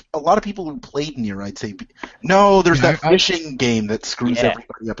 A lot of people who played Nier, I'd say. No, there's that fishing game that screws Yeah.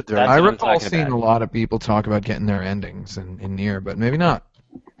 everybody up at their. That's I what I'm recall talking seeing about. a lot of people talk about getting their endings in Nier, but maybe not.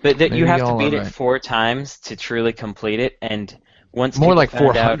 But that you Maybe have to y'all beat are it right. 4 times to truly complete it, and once More people like found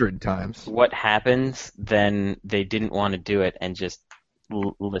out 400 times. what happens, then they didn't want to do it and just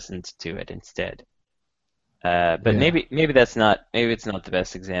listened to it instead. But Yeah. maybe it's not the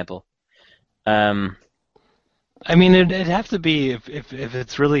best example. I mean, it'd have to be if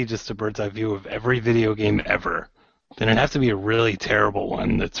it's really just a bird's eye view of every video game ever, then it'd have to be a really terrible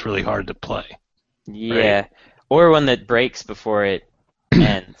one that's really hard to play. Yeah, or one that breaks before it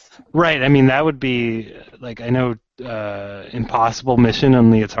ends. Right. I mean, that would be like I know Impossible Mission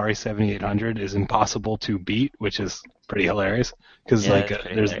on the Atari 7800 is impossible to beat, which is pretty hilarious because Yeah, like that's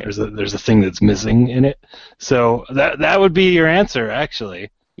pretty there's a thing that's missing in it. So that would be your answer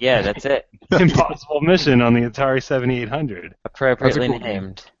actually. Yeah, that's it. Impossible Mission on the Atari 7800. Appropriately That's a cool game.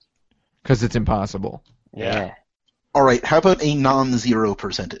 named. Because it's impossible. Yeah. All right, how about a non-zero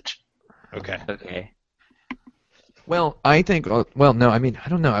percentage? Okay. Okay. Well, I think. Well, no, I mean, I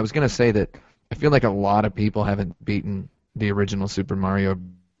don't know. I was gonna say that I feel like a lot of people haven't beaten the original Super Mario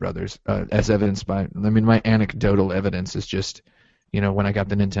Brothers, as evidenced by. I mean, my anecdotal evidence is just, when I got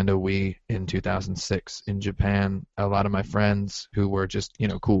the Nintendo Wii in 2006 in Japan, a lot of my friends who were just,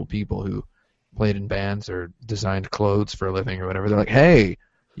 cool people who played in bands or designed clothes for a living or whatever, they're like, "Hey,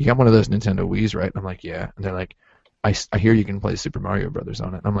 you got one of those Nintendo Wiis, right?" I'm like, "Yeah," and they're like, I hear you can play Super Mario Brothers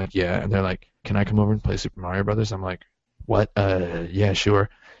on it. I'm like, "Yeah," and they're like, "Can I come over and play Super Mario Brothers?" I'm like, "What? Yeah, sure."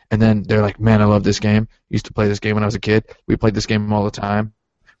 And then they're like, "Man, I love this game. Used to play this game when I was a kid. We played this game all the time.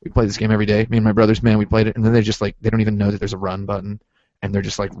 We played this game every day. Me and my brothers, man, we played it." And then they're just like, they don't even know that there's a run button, and they're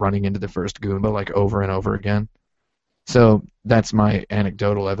just like running into the first Goomba like over and over again. So that's my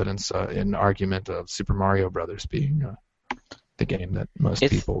anecdotal evidence in argument of Super Mario Brothers being the game that most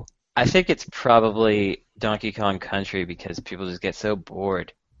people. I think it's probably Donkey Kong Country because people just get so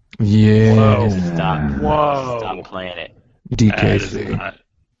bored. Yeah. Whoa. Just Whoa. stop playing it. That is DKC. not.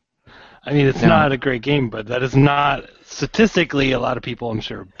 I mean, it's No. not a great game, but that is not statistically. A lot of people, I'm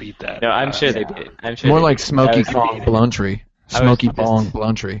sure, beat that. No, I'm sure they did. I'm sure More they like did. Smoky I was Kong thinking Bluntry. I was Smoky just- Bong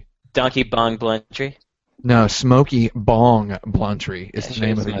Bluntry. Donkey Bong Bluntry. No, Smoky Bong Bluntry is Yeah, the sure,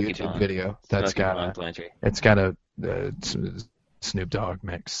 name of the Smoky YouTube Bong. video. That's Smoky got Bong a, Bluntry. it's got a Snoop Dogg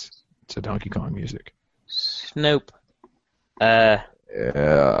mix to Donkey Kong music. Snoop. Yeah.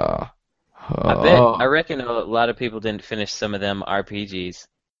 I reckon a lot of people didn't finish some of them RPGs.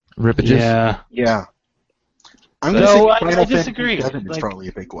 Rippages. Yeah. Yeah. I'm No, going to say I Final Fantasy disagree. VII is Like- probably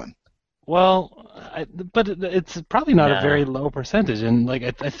a big one. Well, but it's probably not No. a very low percentage, and like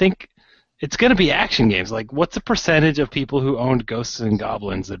I think it's going to be action games. Like, what's the percentage of people who owned Ghosts and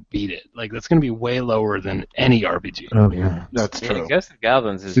Goblins that beat it? Like, that's going to be way lower than any RPG. Oh yeah. That's Yeah, true. Ghosts and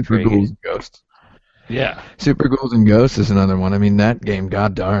Goblins is Super pretty Ghouls good. and Ghosts. Yeah. Super Ghouls and Ghosts is another one. I mean, that game,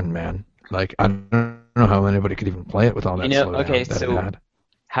 god darn, man. Like, I don't know how anybody could even play it with all that You know, slowdown okay, that so- it had.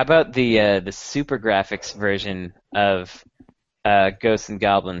 How about the super graphics version of Ghosts and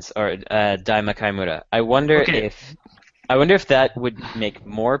Goblins or Daima Kaimura? I wonder Okay. if that would make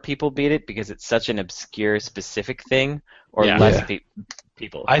more people beat it because it's such an obscure specific thing, or Yeah. less Yeah.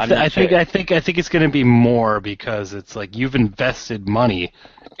 people. I I'm not sure. think it's going to be more because it's like you've invested money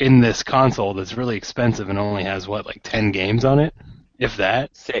in this console that's really expensive and only has what, like 10 games on it, if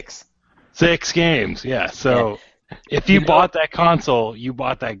that. 6. 6 games, yeah. So if you bought that console, you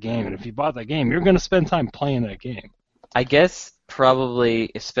bought that game, and if you bought that game, you're going to spend time playing that game. I guess probably,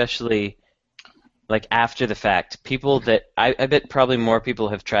 especially like after the fact. People that I bet probably more people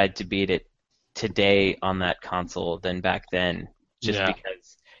have tried to beat it today on that console than back then, just Yeah.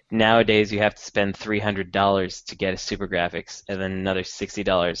 because nowadays you have to spend $300 to get a Super Graphics and then another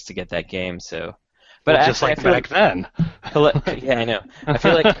 $60 to get that game. So, but Well, just actually, like I feel back then. yeah, I know. I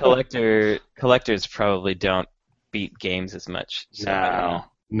feel like collectors probably don't beat games as much. So I don't know.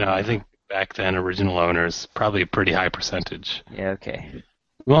 No, I think back then original owners probably a pretty high percentage. Yeah, okay.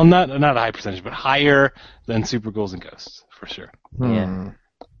 Well, not a high percentage, but higher than Super Ghouls and Ghosts for sure. Hmm.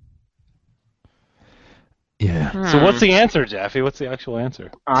 Yeah. So what's the answer, Jaffe? What's the actual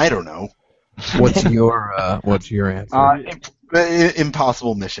answer? I don't know. What's your answer?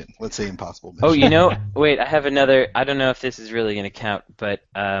 Impossible mission. Let's say impossible mission. Oh, wait, I have another. I don't know if this is really going to count, but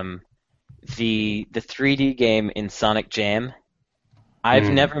the 3D game in Sonic Jam. I've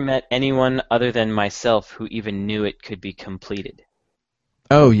never met anyone other than myself who even knew it could be completed.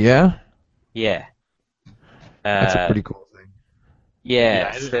 Oh yeah, Yeah. that's a pretty cool thing.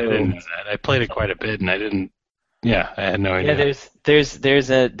 Yeah. I didn't know that. I played it quite a bit, and I didn't. Yeah, I had no idea.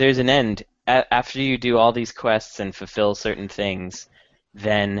 Yeah, there's an end. After you do all these quests and fulfill certain things,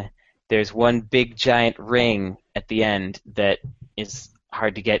 then there's one big giant ring at the end that is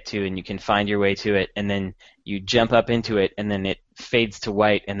hard to get to, and you can find your way to it, and then you jump up into it, and then it fades to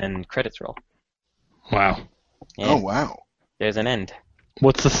white, and then credits roll. Wow. Yeah, Oh, wow. there's an end.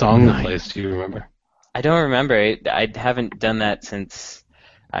 What's the song that plays? Do you remember? I don't remember. I haven't done that since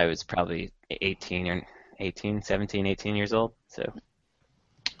I was probably 17, 18 years old. So,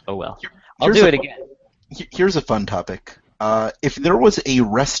 oh well. I'll Here's do a- it again. Here's a fun topic. If there was a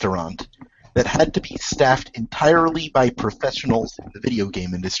restaurant that had to be staffed entirely by professionals in the video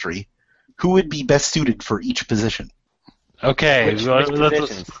game industry, who would be best suited for each position? Okay, Which let's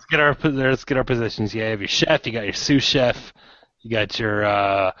positions? get our positions. You have your chef, you got your sous chef, you got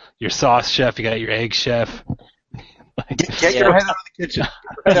your sauce chef, you got your egg chef. Get your head out of the kitchen.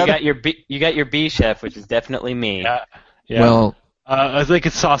 You got your B chef, which is definitely me. Yeah. Well, I think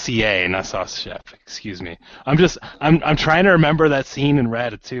it's saucier, not sauce chef. Excuse me. I'm trying to remember that scene in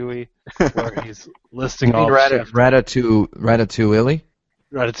Ratatouille where he's listing all chefs. Ratatouille. Ratatouille.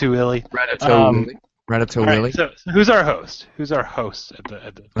 Ratatouille. All right, so who's our host? Who's our host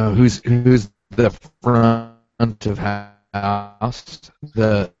at the? Who's the front of house?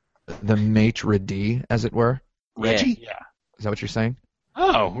 The maitre d', as it were. Reggie? Yeah. Is that what you're saying?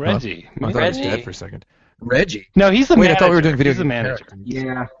 Oh, Reggie. I thought he was Reggie. dead for a second. Reggie. No, he's the Wait, manager. I thought we were doing video He's the game manager.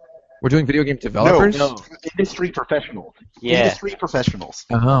 Yeah. We're doing video game developers. No. Industry professionals. Yeah. Industry professionals.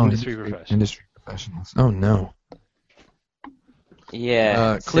 Oh, Industry professionals. Industry professionals. Oh no.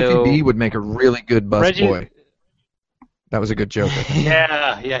 Yeah. Cliffy so, B would make a really good bus Reggie- boy. That was a good joke. I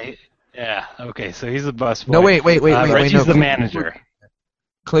think. Yeah. Okay, so he's the bus boy. No, wait. Reggie's no, the manager.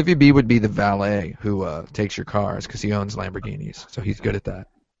 Cliffy B would be the valet who takes your cars because he owns Lamborghinis, so he's good at that.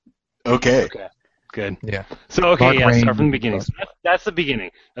 Okay. Okay. Good. Yeah. So okay, Mark yeah, Rain start from the would be beginning. bus So that's the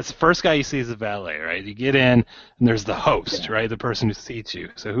beginning. That's the first guy you see as a valet, right? You get in, and there's the host, right? The person who seats you.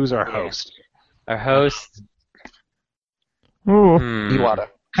 So who's our host? our host. Iwata.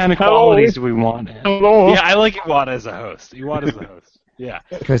 Kind of qualities do we want? Hello. Yeah, I like Iwata as a host. Iwata's a host. Yeah.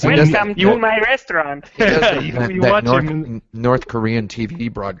 Because he does that, my restaurant. You watch him. In, North Korean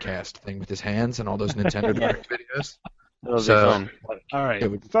TV broadcast thing with his hands and all those Nintendo Direct videos. That'll be So- fun. all right.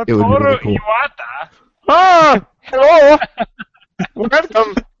 It would be really cool. Iwata. Ah, hello.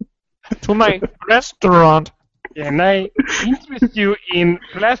 Welcome to my restaurant. Can I interest you in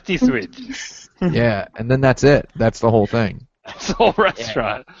Plasti Switch? Yeah, and then that's it. That's the whole thing. That's the whole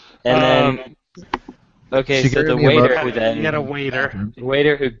restaurant. And then, okay, She so the gave me a waiter buck. who then You got a waiter. the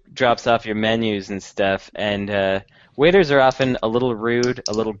waiter who drops off your menus and stuff, and waiters are often a little rude,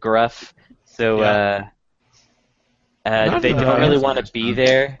 a little gruff, so Not they in the don't really fancy want to be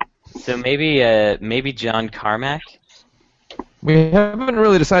there. So maybe John Carmack. We haven't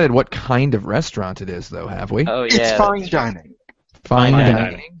really decided what kind of restaurant it is, though, have we? Oh It's yeah, fine dining. Fine fine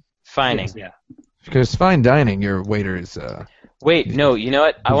dining. fining. Yeah. Because fine dining, your waiter is Wait, no, you know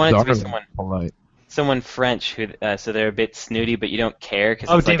what? I want it to be bizarrely polite. someone French who so they're a bit snooty, but you don't care because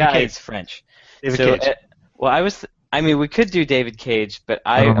Oh, it's like David Cage. it's French. David so, Cage. well, we could do David Cage, but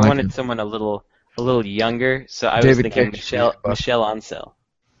I don't like wanted him. someone a little younger, so I was David thinking Cage is Michelle buff. Michelle Ancel.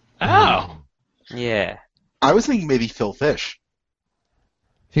 Oh. Yeah. I was thinking maybe Phil Fish.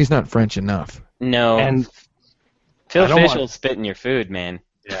 He's not French enough. No. And Phil I don't Fish want- will spit in your food, man.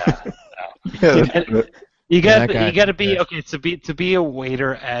 yeah. Yeah. You that guy- got to be okay to be a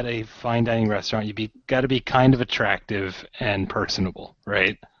waiter at a fine dining restaurant. Got to be kind of attractive and personable,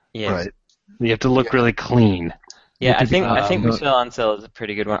 right? Yeah. Right. You have to look really clean. Yeah, I could be- think no- Michelle Ancel is a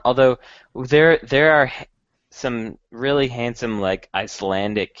pretty good one. Although there are some really handsome like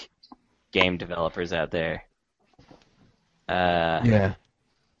Icelandic game developers out there. Yeah.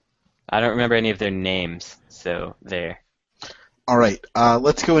 I don't remember any of their names, so there. All right,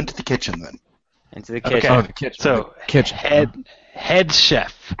 let's go into the kitchen then. Into the Okay. kitchen. Oh, the kitchen. So the kitchen. head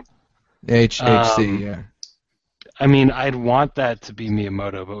chef. HC, yeah. I mean, I'd want that to be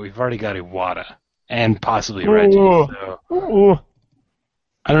Miyamoto, but we've already got Iwata and possibly Reggie. So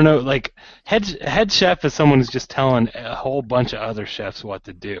I don't know. Like head chef is someone who's just telling a whole bunch of other chefs what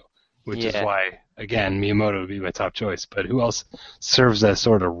to do, which is Yeah. why again Miyamoto would be my top choice. But who else serves that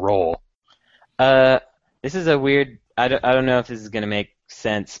sort of role? This is a weird. I don't know if this is gonna make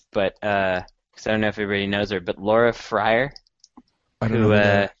sense, but because I don't know if everybody knows her, but Laura Fryer, I don't who know.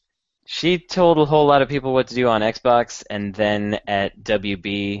 That. she told a whole lot of people what to do on Xbox, and then at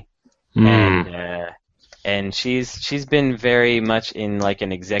WB, and she's been very much in like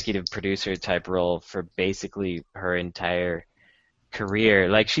an executive producer type role for basically her entire career.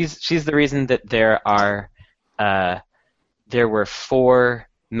 Like she's the reason that there were 4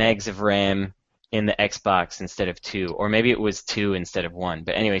 megs of RAM in the Xbox instead of 2, or maybe it was 2 instead of 1.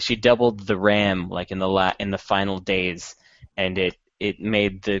 But anyway, she doubled the RAM like in the final days, and it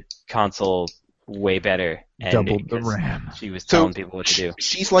made the console way better. And Doubled the because RAM. She was So telling people what to do.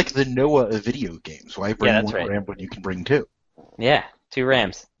 she's like the Noah of video games. Why bring Yeah, that's one right. RAM when you can bring 2? Yeah, 2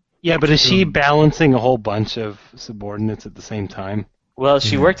 RAMs. Yeah, but is she balancing a whole bunch of subordinates at the same time? Well,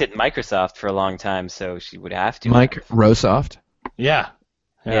 she worked at Microsoft for a long time, so she would have to. Mike Rosoft. Yeah.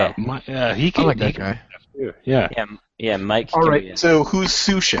 Yeah. He I can. like he that can guy. do. Yeah. Yeah, Mike. All can right, be so who's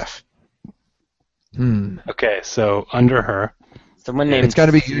sous chef? Okay, so under her. someone named. It's got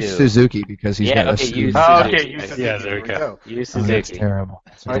to be Stu. Yu Suzuki because he's Yeah, got okay, a Yu suit. Oh, Suzuki. okay, you said Yeah, there we go. Yu Oh, that's Suzuki. terrible.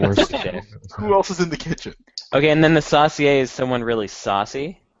 It's the All right. worst. Chef. Who else is in the kitchen? Okay, and then the saucier is someone really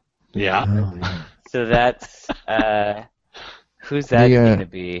saucy. Yeah. Oh, yeah. So that's who's that The, going to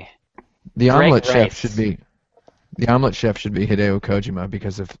be? The Greg omelet chef Rice. should be Hideo Kojima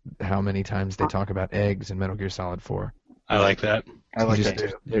because of how many times they talk about eggs in Metal Gear Solid 4. I like that. I like Just- that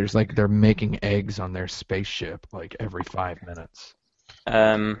too. There's like they're making eggs on their spaceship like every 5 minutes.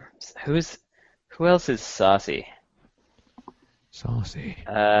 Who else is saucy? Saucy.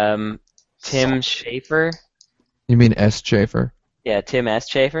 Tim Schafer. You mean S. Schaefer? Yeah, Tim S.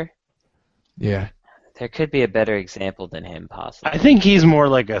 Schafer. Yeah. There could be a better example than him, possibly. I think he's more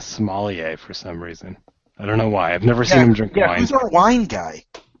like a sommelier for some reason. I don't know why. I've never seen him drink wine. Who's our wine guy?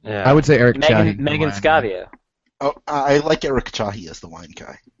 Yeah. I would say Eric Chahi. Megan Scavio. Oh, I like Eric Chahi as the wine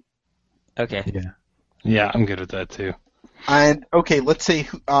guy. Okay. Yeah. Yeah, I'm good with that too. And okay, let's say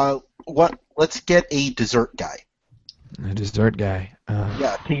let's get a dessert guy. A dessert guy.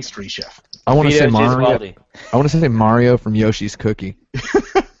 Yeah, pastry chef. I want to say Vito Mario. Gesualdi. I want to say Mario from Yoshi's Cookie.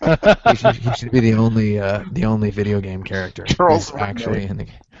 he should be the only video game character Charles who's actually in the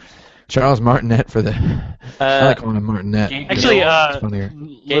game. Charles Martinet for the. I like calling him Martinet. Actually, It's funnier.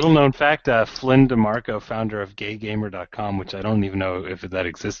 little known fact, Flynn DeMarco, founder of GayGamer.com, which I don't even know if that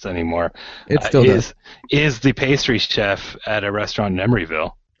exists anymore, It still does. is the pastry chef at a restaurant in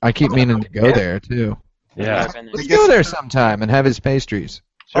Emeryville. I keep meaning to go there too. Yeah. I've been there. Let's go there sometime and have his pastries.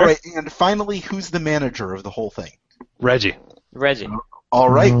 All right, and finally, who's the manager of the whole thing? Reggie. Reggie. All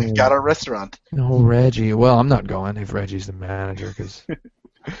right, Oh. we've got our restaurant. No, Reggie. Well, I'm not going if Reggie's the manager because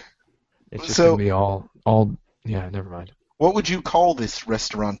it's just So- gonna be all. Yeah, never mind. What would you call this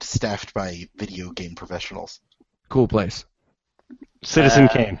restaurant staffed by video game professionals? Cool place. Citizen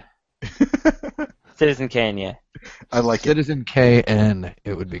Kane. Citizen Kane, yeah. I like it. Citizen KN,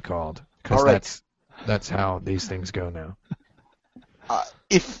 it would be called because All right. that's how these things go now.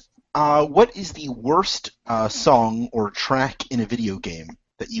 What is the worst song or track in a video game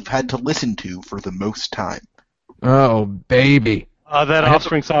that you've had to listen to for the most time? Oh, baby. That I have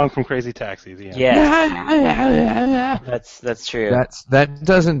Offspring song from Crazy Taxi. The end. Yeah, that's true. That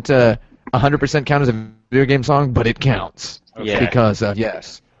doesn't 100% count as a video game song, but it counts Yeah. because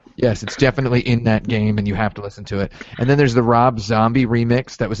yes, it's definitely in that game, and you have to listen to it. And then there's the Rob Zombie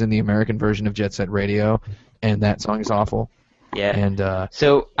remix that was in the American version of Jet Set Radio, and that song is awful. Yeah. And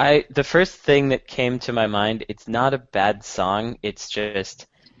So the first thing that came to my mind, it's not a bad song. It's just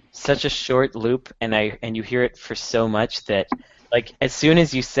such a short loop, and you hear it for so much that, like, as soon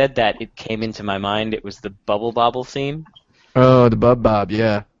as you said that, it came into my mind. It was the Bubble Bobble theme, oh, the Bub Bob,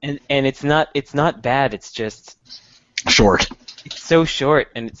 yeah. and it's not bad. It's just Short. it's so short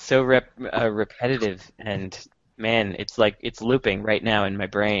and it's so repetitive, and man, it's like it's looping right now in my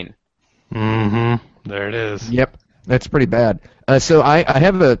brain. Mm-hmm. There it is. Yep, that's pretty bad. So I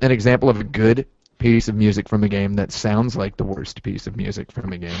have an example of a good piece of music from a game that sounds like the worst piece of music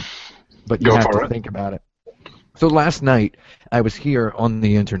from a game, but you Go have for to it. think about it. So last night, I was here on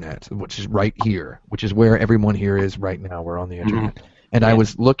the internet, which is right here, which is where everyone here is right now. We're on the internet. And I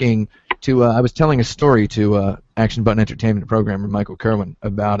was looking to, I was telling a story to Action Button Entertainment programmer Michael Kerwin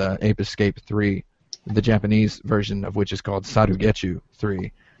about Ape Escape 3, the Japanese version of which is called Sarugetsu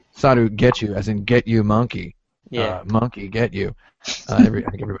 3. Sarugetsu, as in get you monkey. Yeah. Monkey, get you. I think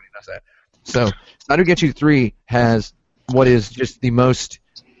everybody knows that. So, Sarugetsu 3 has what is just the most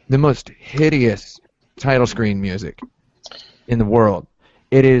hideous title screen music in the world.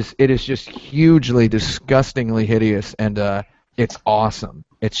 It is just hugely, disgustingly hideous, and it's awesome.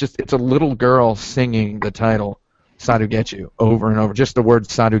 It's a little girl singing the title Sarugetsu over and over, just the word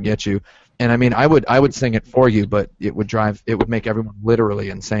Sarugetsu. And I mean, I would sing it for you, but it would make everyone literally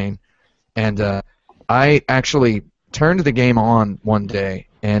insane. And I actually turned the game on one day,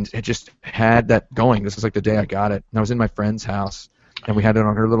 and it just had that going. This is like the day I got it. And I was in my friend's house, and we had it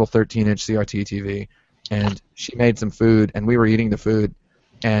on her little 13-inch CRT TV. And she made some food, and we were eating the food.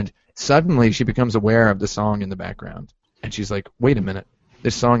 And suddenly she becomes aware of the song in the background. And she's like, wait a minute.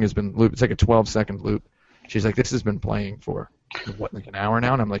 This song has been looped. It's like a 12-second loop. She's like, this has been playing for, what, like an hour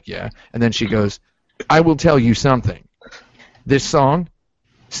now? And I'm like, yeah. And then she goes, I will tell you something. This song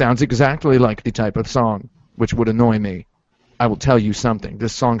sounds exactly like the type of song which would annoy me. I will tell you something.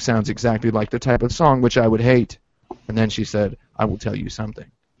 This song sounds exactly like the type of song which I would hate. And then she said, I will tell you something.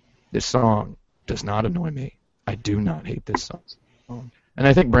 This song does not annoy me. I do not hate this song. And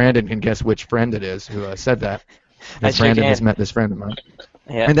I think Brandon can guess which friend it is who said that. Because Brandon has met this friend of mine.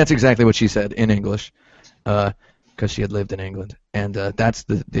 Yeah. And that's exactly what she said in English, because she had lived in England. And that's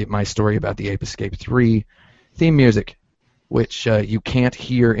my story about the Ape Escape 3 theme music, which you can't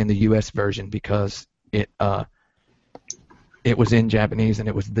hear in the U.S. version because it was in Japanese, and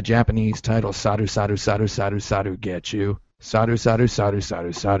it was the Japanese title, Saru Saru Saru Saru Saru Getchu. Saru Saru Saru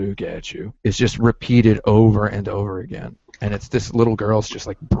Saru Saru Getchu. It's just repeated over and over again. And it's this little girl's just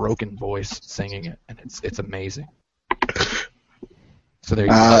like broken voice singing it, and it's amazing. So there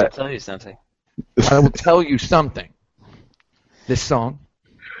you go. I'll tell you something. I will tell you something. This song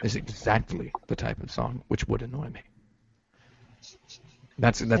is exactly the type of song which would annoy me.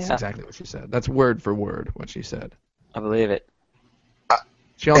 That's exactly what she said. That's word for word what she said. I believe it.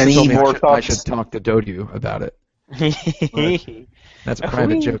 She also Any told me more I thoughts? should talk to Dodu about it. That's a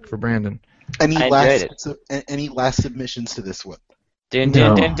private joke for Brandon. Any I last enjoyed any last submissions to this one? Dun,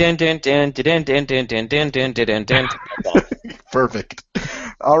 No. dun, dun, dun, dun, dun, dun, dun, dun, dun, dun, dun, dun, dun. Perfect.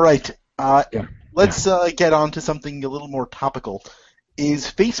 All right. Yeah. Let's get on to something a little more topical. Is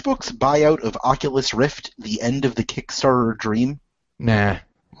Facebook's buyout of Oculus Rift the end of the Kickstarter dream? Nah.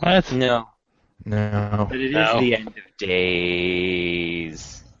 What? No. But it is No. the end of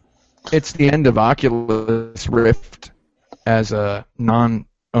days. It's the end of Oculus Rift as a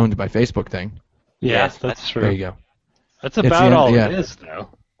non-owned by Facebook thing. Yeah, Yes, that's true. There you go. That's the about end, all yeah. it is, though.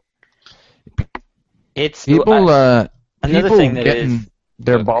 It's People, another people thing that getting is.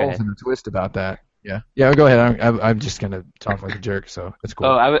 their go balls ahead. in a twist about that. Yeah. Yeah, go ahead. I'm just going to talk like a jerk, so it's cool.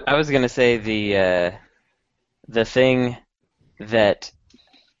 Oh, I was gonna say the thing that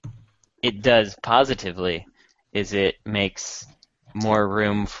it does positively is it makes more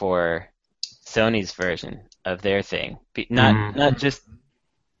room for Sony's version of their thing. Not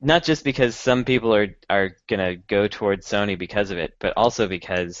just because some people are gonna go towards Sony because of it, but also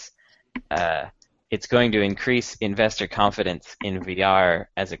because it's going to increase investor confidence in VR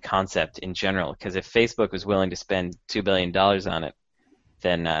as a concept in general. Because if Facebook was willing to spend $2 billion on it,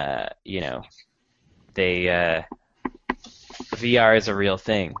 then VR is a real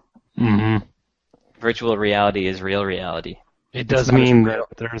thing. Mm-hmm. Virtual reality is real reality. It does not as mean real.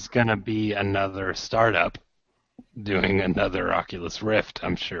 that there's going to be another startup doing another Oculus Rift,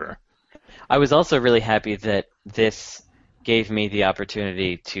 I'm sure. I was also really happy that this gave me the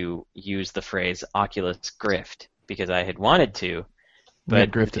opportunity to use the phrase Oculus Grift because I had wanted to,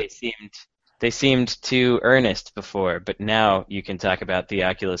 but grifted. they seemed too earnest before. But now you can talk about the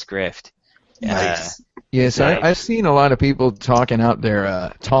Oculus Grift. Nice. Yes, Nice. I've seen a lot of people talking out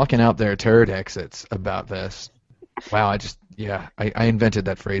their turd exits about this. Wow, I invented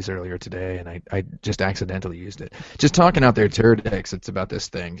that phrase earlier today, and I just accidentally used it. Just talking out their turd exits about this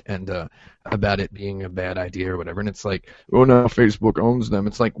thing and about it being a bad idea or whatever. And it's like, oh no, Facebook owns them.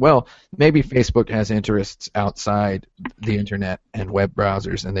 It's like, well, maybe Facebook has interests outside the internet and web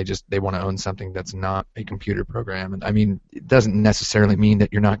browsers, and they want to own something that's not a computer program. And I mean, it doesn't necessarily mean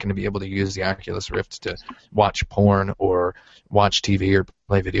that you're not going to be able to use the Oculus Rift to watch porn or watch TV or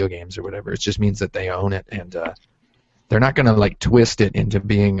play video games or whatever. It just means that they own it and They're not going to like twist it into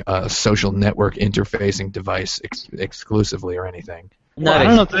being a social network interfacing device exclusively or anything. Well, I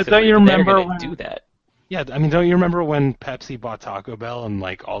don't know. Don't you remember They're when? gonna do that? Yeah, I mean, don't you remember when Pepsi bought Taco Bell and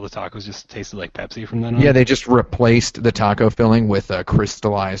like all the tacos just tasted like Pepsi from then on? Yeah, they just replaced the taco filling with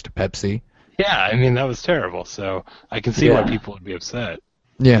crystallized Pepsi. Yeah, I mean that was terrible. So I can see why people would be upset.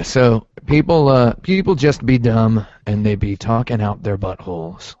 Yeah, so people just be dumb and they be talking out their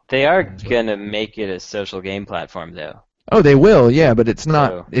buttholes. They are gonna make it a social game platform, though. Oh, they will, yeah, but it's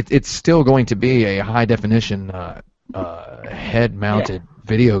not. So- It's still going to be a high definition head-mounted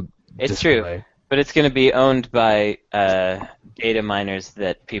video It's display. true, but it's gonna be owned by data miners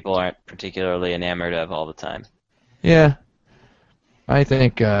that people aren't particularly enamored of all the time. Yeah, I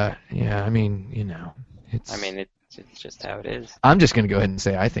think. Yeah, I mean, it's. I mean, it's just how it is. I'm just going to go ahead and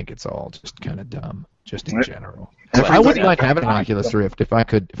say I think it's all just kind of dumb, just in general. Everybody- I wouldn't mind having an Oculus Rift if I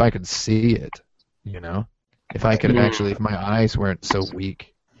could see it, if I could actually, if my eyes weren't so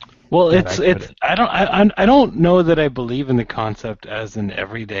weak. Well, Yeah, it's I don't know that I believe in the concept as an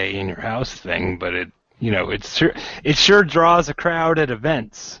everyday in your house thing, but it sure draws a crowd at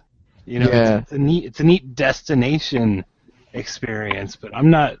events. Yeah. It's a neat destination experience, but I'm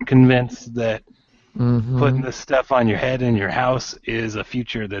not convinced that putting this stuff on your head in your house is a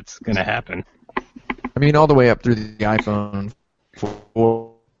future that's going to happen. I mean, all the way up through the iPhone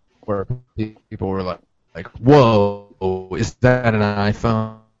 4, where people were like, "Whoa, is that an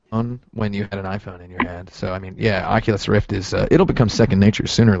iPhone?" When you had an iPhone in your hand. So I mean, yeah, Oculus Rift is it'll become second nature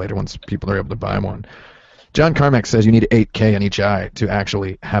sooner or later once people are able to buy one. John Carmack says you need 8K on each eye to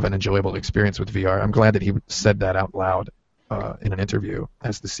actually have an enjoyable experience with VR. I'm glad that he said that out loud in an interview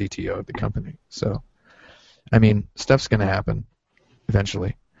as the CTO of the company. So, I mean, stuff's going to happen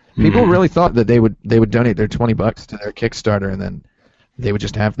eventually. People really thought that they would donate their $20 to their Kickstarter and then they would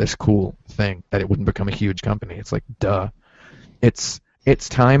just have this cool thing, that it wouldn't become a huge company. It's like, duh. It's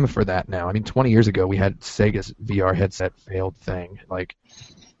time for that now. I mean, 20 years ago we had Sega's VR headset failed thing,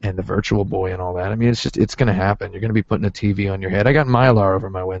 and the Virtual Boy and all that. I mean, it's going to happen. You're going to be putting a TV on your head. I got Mylar over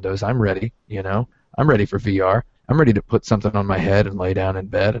my windows. I'm ready, I'm ready for VR. I'm ready to put something on my head and lay down in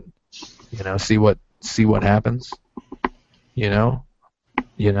bed and, see what happens. Yeah.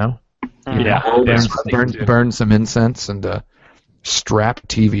 Burn some incense and strap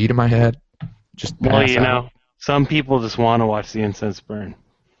TV to my head. Just pass out. Some people just want to watch the incense burn.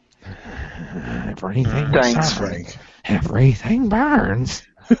 Everything. Thanks, Frank. Everything burns.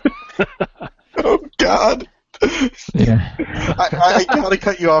 Oh, God. Yeah. I gotta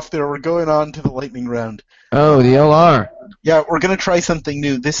cut you off there. We're going on to the lightning round. Oh, the LR. Yeah, we're gonna try something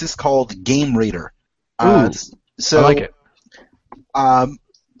new. This is called Game Rater. Ooh, So, I like it.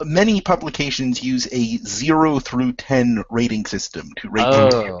 Many publications use a 0 through 10 rating system to rate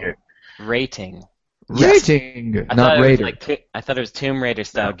video games. Rating. Yes. Rating, I not thought it Raider. was I thought it was Tomb Raider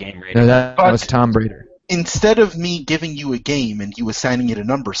style game rating. No, that But- was Tom Raider. Instead of me giving you a game and you assigning it a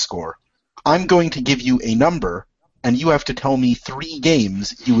number score, I'm going to give you a number, and you have to tell me 3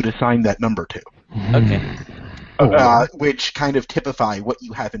 games you would assign that number to, Okay. which kind of typify what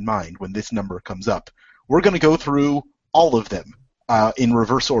you have in mind when this number comes up. We're going to go through all of them in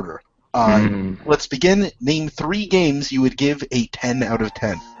reverse order. Let's begin. Name 3 games you would give a 10 out of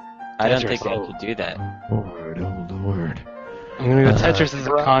 10. I don't think I could do that. Lord, oh Lord. I'm going to go Tetris as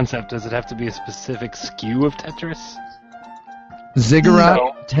a concept. Does it have to be a specific SKU of Tetris? Ziggurat,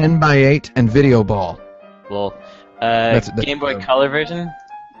 No. 10 by 8, and Video Ball. Well, That's Game Boy Color version?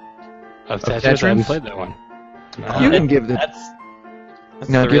 Of Of Tetris? I haven't Tetris? played that one. You can give the That's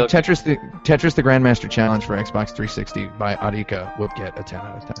no, the give real... Tetris the Grandmaster Challenge for Xbox 360 by Arika would get a 10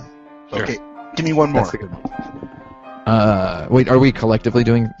 out of 10. Sure. Okay, give me one more. That's the good one. Wait, are we collectively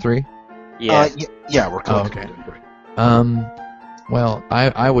doing 3? Yeah. Yeah, we're Oh, close. okay. Well,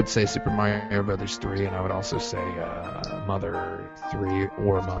 I would say Super Mario Brothers 3, and I would also say Mother 3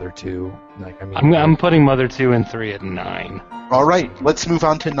 or Mother 2. I'm putting Mother 2 and 3 at 9. All right, let's move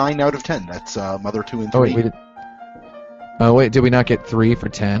on to 9 out of 10. That's Mother 2 and 3. Oh wait, we did. Oh wait, did we not get 3 for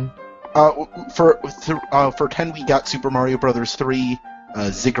 10? For 10, we got Super Mario Brothers 3,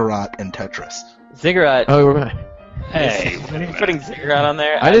 Ziggurat, and Tetris. Ziggurat. Oh, we're right. Hey, Are you putting Ziggurat on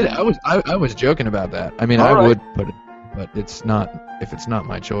there? I was joking about that. I mean, All I right. would put it, but it's not. If it's not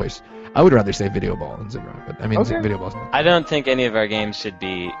my choice, I would rather say Video Ball than Ziggurat. But I mean, Okay. Video Ball's. I don't think any of our games should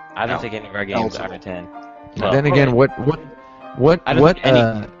be. I don't No. think any of our games Eligible. are 10. Well, Then again, what I don't think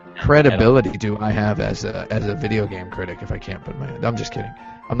any- credibility do I have as a video game critic if I can't put my? I'm just kidding.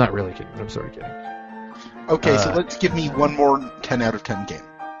 I'm not really kidding, but I'm sort of kidding. Okay, so Uh, let's give me one more 10 out of 10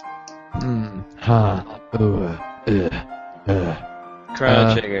 game. Ha. Chrono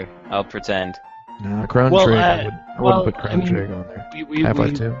Uh, Trigger. I'll pretend. No, Chrono Well, Trigger. I wouldn't put Chrono I mean, Trigger on there. We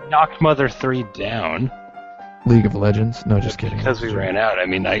Half-Life 2. knocked Mother 3 down League of Legends. No, just kidding. because we ran out. I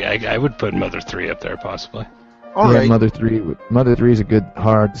mean, I would put Mother 3 up there possibly. All yeah, right. Mother 3 is a good,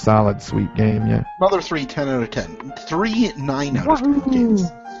 hard, solid, sweet game. Yeah. Mother 3, 10 out of 10. 3, 9 out of 10 games.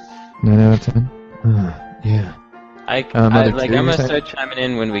 9 out of 10. Yeah. Mother 3, I'm you're gonna saying? start chiming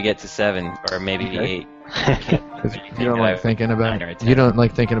in when we get to 7 or maybe Okay. 8. 'Cause you don't like thinking about. 9 or 10. You don't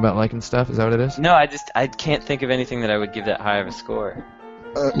like thinking about liking stuff. Is that what it is? No, I can't think of anything that I would give that high of a score.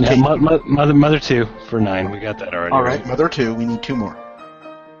 Yeah, Okay. Mother 2 for 9. We got that already. All right, Mother 2. We need 2 more.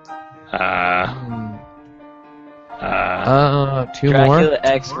 Two Dracula more.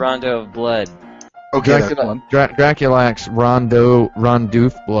 X Rondo of Blood. Okay, that's one. Dracula X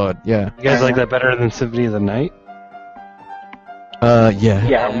Rondoof Blood. Yeah. You guys like that better than Symphony of the Night? Yeah.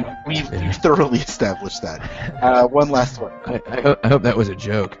 Yeah, we've thoroughly established that. One last one. I hope that was a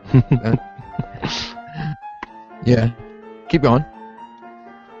joke. Yeah. Keep going.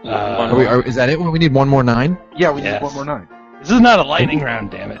 Is that it? We need one more 9? Yeah, we Yes. need one more 9. This is not a lightning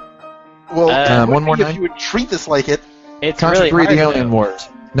round, damn it. Well, it would one more be if 9? you would treat this like it. It's Contra really 3 hard, The Alien though. Wars.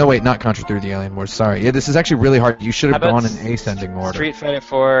 No, wait, not Contra 3 The Alien Wars. Sorry. Yeah, this is actually really hard. You should have How about gone in ascending order. Street Fighter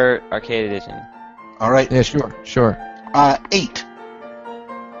 4 Arcade Edition. All right. Yeah, sure. 8.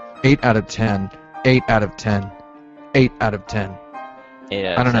 8 out of 10. 8 out of 10. 8 out of 10. 8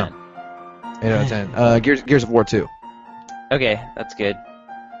 out I of don't 10. know. 8 out of 10. Gears of War 2. Okay, that's good.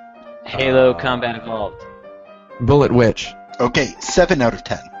 Halo Combat Evolved. Bullet Witch. Okay, 7 out of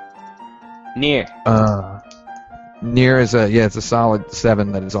 10. Nier. Nier is it's a solid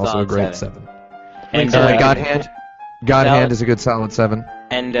 7 that is also Solid a great 7. 7. And, God Hand. God Val- Hand is a good solid 7.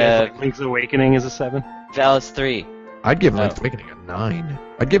 and You guys like Link's Awakening is a 7? Valis 3. I'd give Oh. Link's Awakening a 9.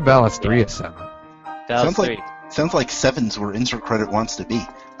 I'd give Valis 3 a 7. Valis Sounds 3. Sounds like 7's where insert credit wants to be.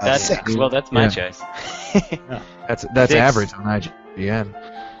 That's 6. well, that's my Yeah. choice. That's 6. average on IGN.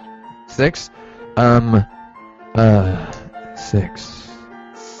 6? 6.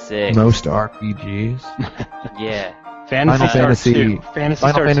 6. Most RPGs. Yeah. Fantasy Final Star Fantasy- 2. Final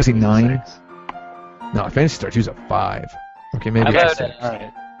Star Fantasy 2 is a 9. 6. No, Fantasy Star 2's a 5. Okay, maybe How it's about, a 6.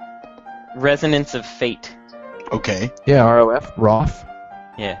 Alright. Resonance of Fate. Okay, Yeah, ROF. Roth.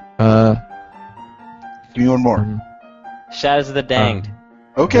 Yeah. give me one more. Um, Shadows of the Danged.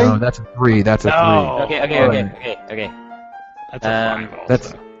 Okay, No, that's a 3. That's a No. 3. Okay. That's a 5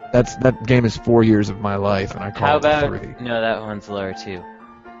 That's- also. That game is 4 years of my life, and I call How it a about 3. no? That one's lower too.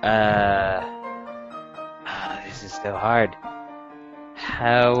 This is so hard.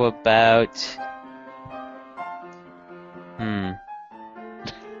 How about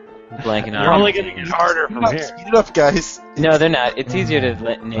blanking on. You're only gonna get harder from here. speed it up, guys. No, they're not. It's easier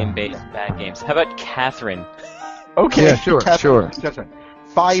to name bad games. How about Catherine? Okay, Yeah, sure.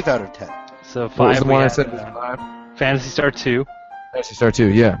 5 out of 10. So What was 5 the we one I had, said was 5? Fantasy Star 2. Fantasy Star 2,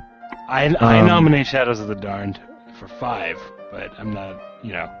 yeah. I nominate Shadows of the Darned for 5, but I'm not,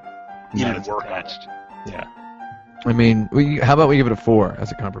 You not didn't as work on attached. Yeah. I mean, how about we give it a 4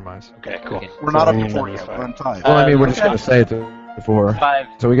 as a compromise? Okay, cool. Okay. We're not So up we to need 4 another yet. 5. We're on 5. Well, I mean, we're just okay. going to say it's a 4. 5.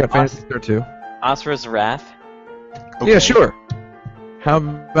 So we got Fantasy Star 2. Asura's Wrath. Okay. Yeah, sure. How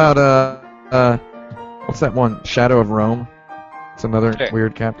about, what's that one? Shadow of Rome? It's another Sure.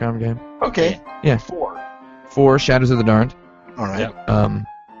 weird Capcom game. Okay. Yeah. 4. 4, Shadows of the Darned. All right. Yep.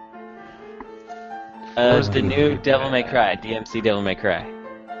 The new Devil May Cry. DMC Devil May Cry.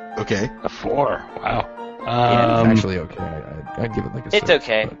 Okay. A 4. Wow. It's actually okay. I'd give it like a 6. It's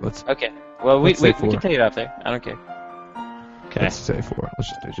okay. but Let's Okay. Well, we Let's say can 4. take it off there. I don't care. Okay. let's say 4.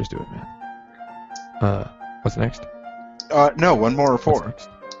 Let's just do it, man. What's next? No, one more or What's 4. next?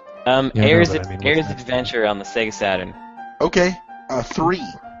 Yeah, no, Air's, but I mean, what's Air's next? Adventure on the Sega Saturn. Okay. 3.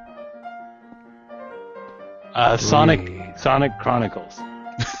 Sonic Chronicles.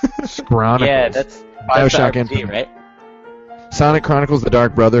 Chronicles. Yeah, that's Bioshock the RPG, Infinite. right? Sonic Chronicles: The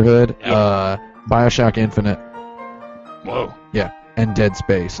Dark Brotherhood. Yeah. Bioshock Infinite. Whoa. And Dead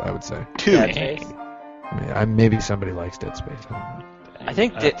Space, I would say. 2. Yeah, Dang. Maybe somebody likes Dead Space. I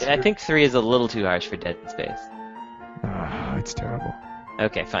don't know. I think 3 is a little too harsh for Dead Space. It's terrible.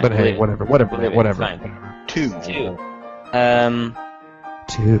 Okay, fine. But we'll hey, leave it. whatever. Leave it, it's fine. 2. 2.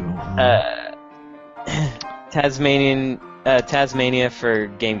 2. Tasmania for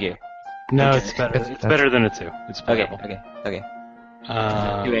Game Gear. No, Okay. it's better. That's- It's better than a 2. It's Okay, playable. okay.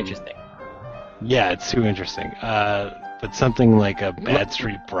 Um, Too interesting. Yeah, it's too interesting. But something like a Bad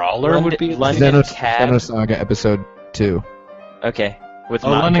Street Brawler would be. London Cab. Xenosaga Episode 2. Okay. With Oh,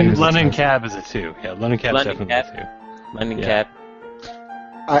 Monica. London Cab is a 2. Yeah, London Cab's London definitely Cab. a 2. London Yeah. Cab.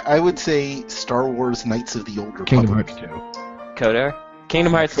 I would say Star Wars Knights of the Old Kingdom Republic. Hearts 2. Kodar.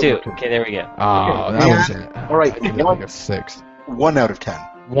 Kingdom Hearts 2. Okay, there we go. Oh, that And- was it. all right, I give it like a 6. 1 out of 10.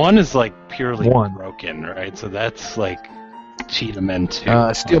 1 is like purely One. broken, right? So that's like Cheetah Men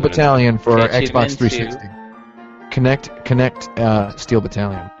 2. Steel Battalion for Okay, Xbox Achievement 360. Connect Steel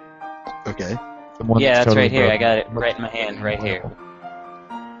Battalion. Okay. The one Yeah, that's totally right here. I broken. got it right in my hand, right here.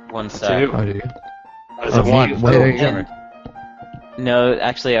 One Two. star. Oh, do you? Is it Oh, 1? wait, Oh, wait, yeah. No,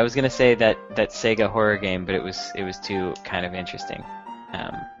 actually, I was gonna say that Sega horror game, but it was too kind of interesting.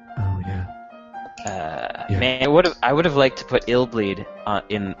 Oh, yeah. Yeah. Man, I would have liked to put Illbleed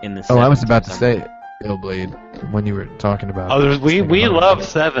in the. Oh, I was sevens about or to something. say Illbleed when you were talking about. Oh, we Sega horror love game.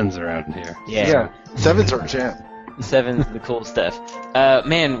 7s around here. Yeah, 7's our jam. the sevens, the cool stuff.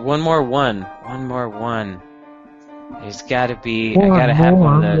 Man, one more one. There's gotta be. I gotta have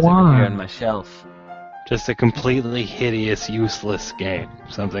one of those over here on my shelf. Just a completely hideous, useless game.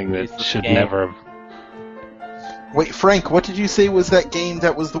 Something that Useless should game. never have... Wait, Frank, what did you say was that game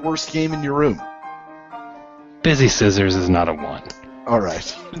that was the worst game in your room? Busy Scissors is not a 1. All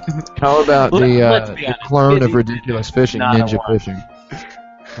right. How about Let's the be honest, clone of Busy Ridiculous Fishing, not a Ninja one. Fishing?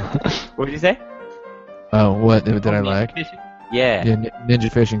 What did you say? Oh, what did I like? Yeah. Yeah,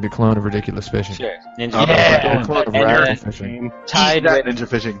 Ninja Fishing, the clone of Ridiculous Fishing. Sure. Ninja. Oh, Yeah. The clone of And, Radical uh, Fishing. tied Eat that, with Ninja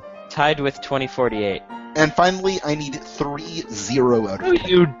Fishing. 2048. And finally, I need 3 0 out No, of 10.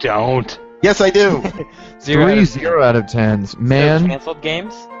 you don't. Yes, I do. 0 out of 10s. Man, Canceled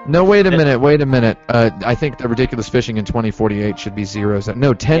games? no, wait a minute. I think the Ridiculous Fishing in 2048 should be zeros. No, Yeah, those are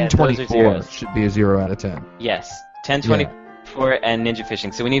 1024 zeros. should be a 0 out of 10. Yes. 1024 and Ninja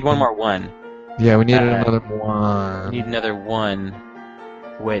Fishing. So we need one more one. Yeah, we needed Uh, another We one. need another one.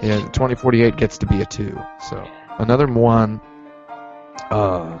 Which Yeah, 2048 gets to be a 2. So, another one.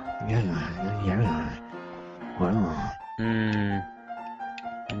 Yeah. Wow.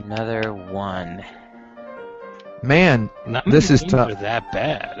 another one. Man, Not This many is games tough. are that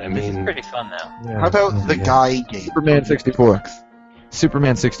bad. I This is mean, pretty fun though. yeah. How about Oh, the yeah. guy game? Superman 64.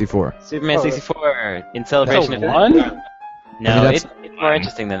 Superman 64. Superman Oh. 64 in celebration of that's a 1? No, I mean, that's- it's more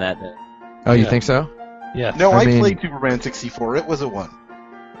interesting than that though. Oh, you Yeah. think so? yes. No, I I mean- played Superman 64. It was a 1.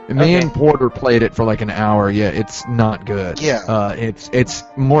 Me Okay. and Porter played it for like an hour. Yeah, it's not good. Yeah. It's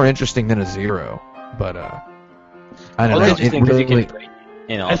more interesting than a 0, but I don't Well, know. it's interesting It because you really, can break it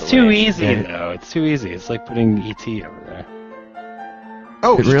in all It's the too ways. easy, Yeah. though. It's too easy. It's like putting ET over there.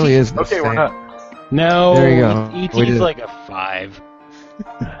 Oh, It really is the Okay, we're same. not. No, There you go. ET's We did it. like a 5.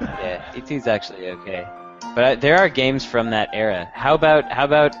 Yeah, ET's actually okay. But there are games from that era. How about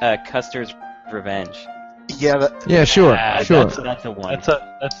Custer's Revenge? Yeah, yeah, sure, Ah, sure. That's a one.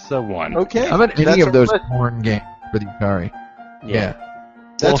 That's a 1. okay. How about any That's of our those list. porn games for the Atari? Yeah,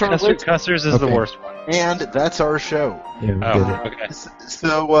 That's well, our list. Custer's is the Okay. worst one. And that's our show. yeah, we Oh, did it. okay.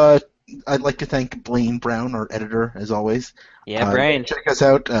 So, I'd like to thank Blaine Brown, our editor, as always. Yeah, Brain. Check us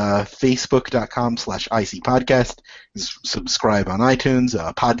out, facebook.com/ICPodcast. Subscribe on iTunes.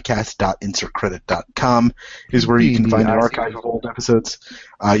 Podcast.insertcredit.com is where you can find an archive of old episodes.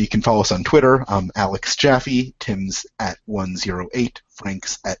 You can follow us on Twitter. I'm Alex Jaffe. Tim's at 108.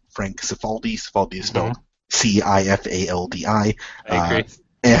 Frank's at Frank Cifaldi. Cifaldi is spelled Cifaldi. I agree.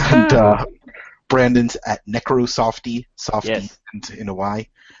 And Brandon's at Necrosofty. Softy Yes. in a Y.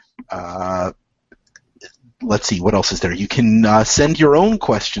 Let's see, what else is there? You can send your own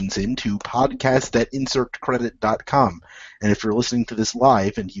questions in to podcast@insertcredit.com. And if you're listening to this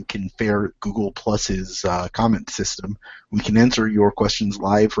live and you can fare Google Plus's comment system, we can answer your questions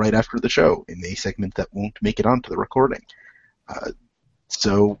live right after the show in a segment that won't make it onto the recording.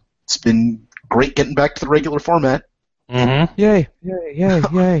 So it's been great getting back to the regular format. Mm-hmm. Yay!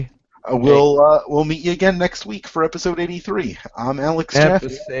 Yay! We'll meet you again next week for episode 83. I'm Alex Jaffe.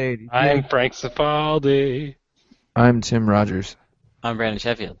 Episode. I'm Frank Cifaldi. I'm Tim Rogers. I'm Brandon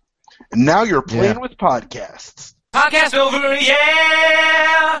Sheffield. And now you're playing Yeah. with podcasts. Podcast over,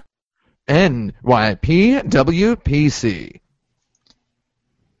 yeah! NYPWPC.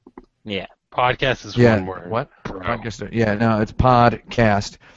 Yeah. Podcast is Yeah. one word. What? Bro. Podcast. Yeah. No, it's podcast.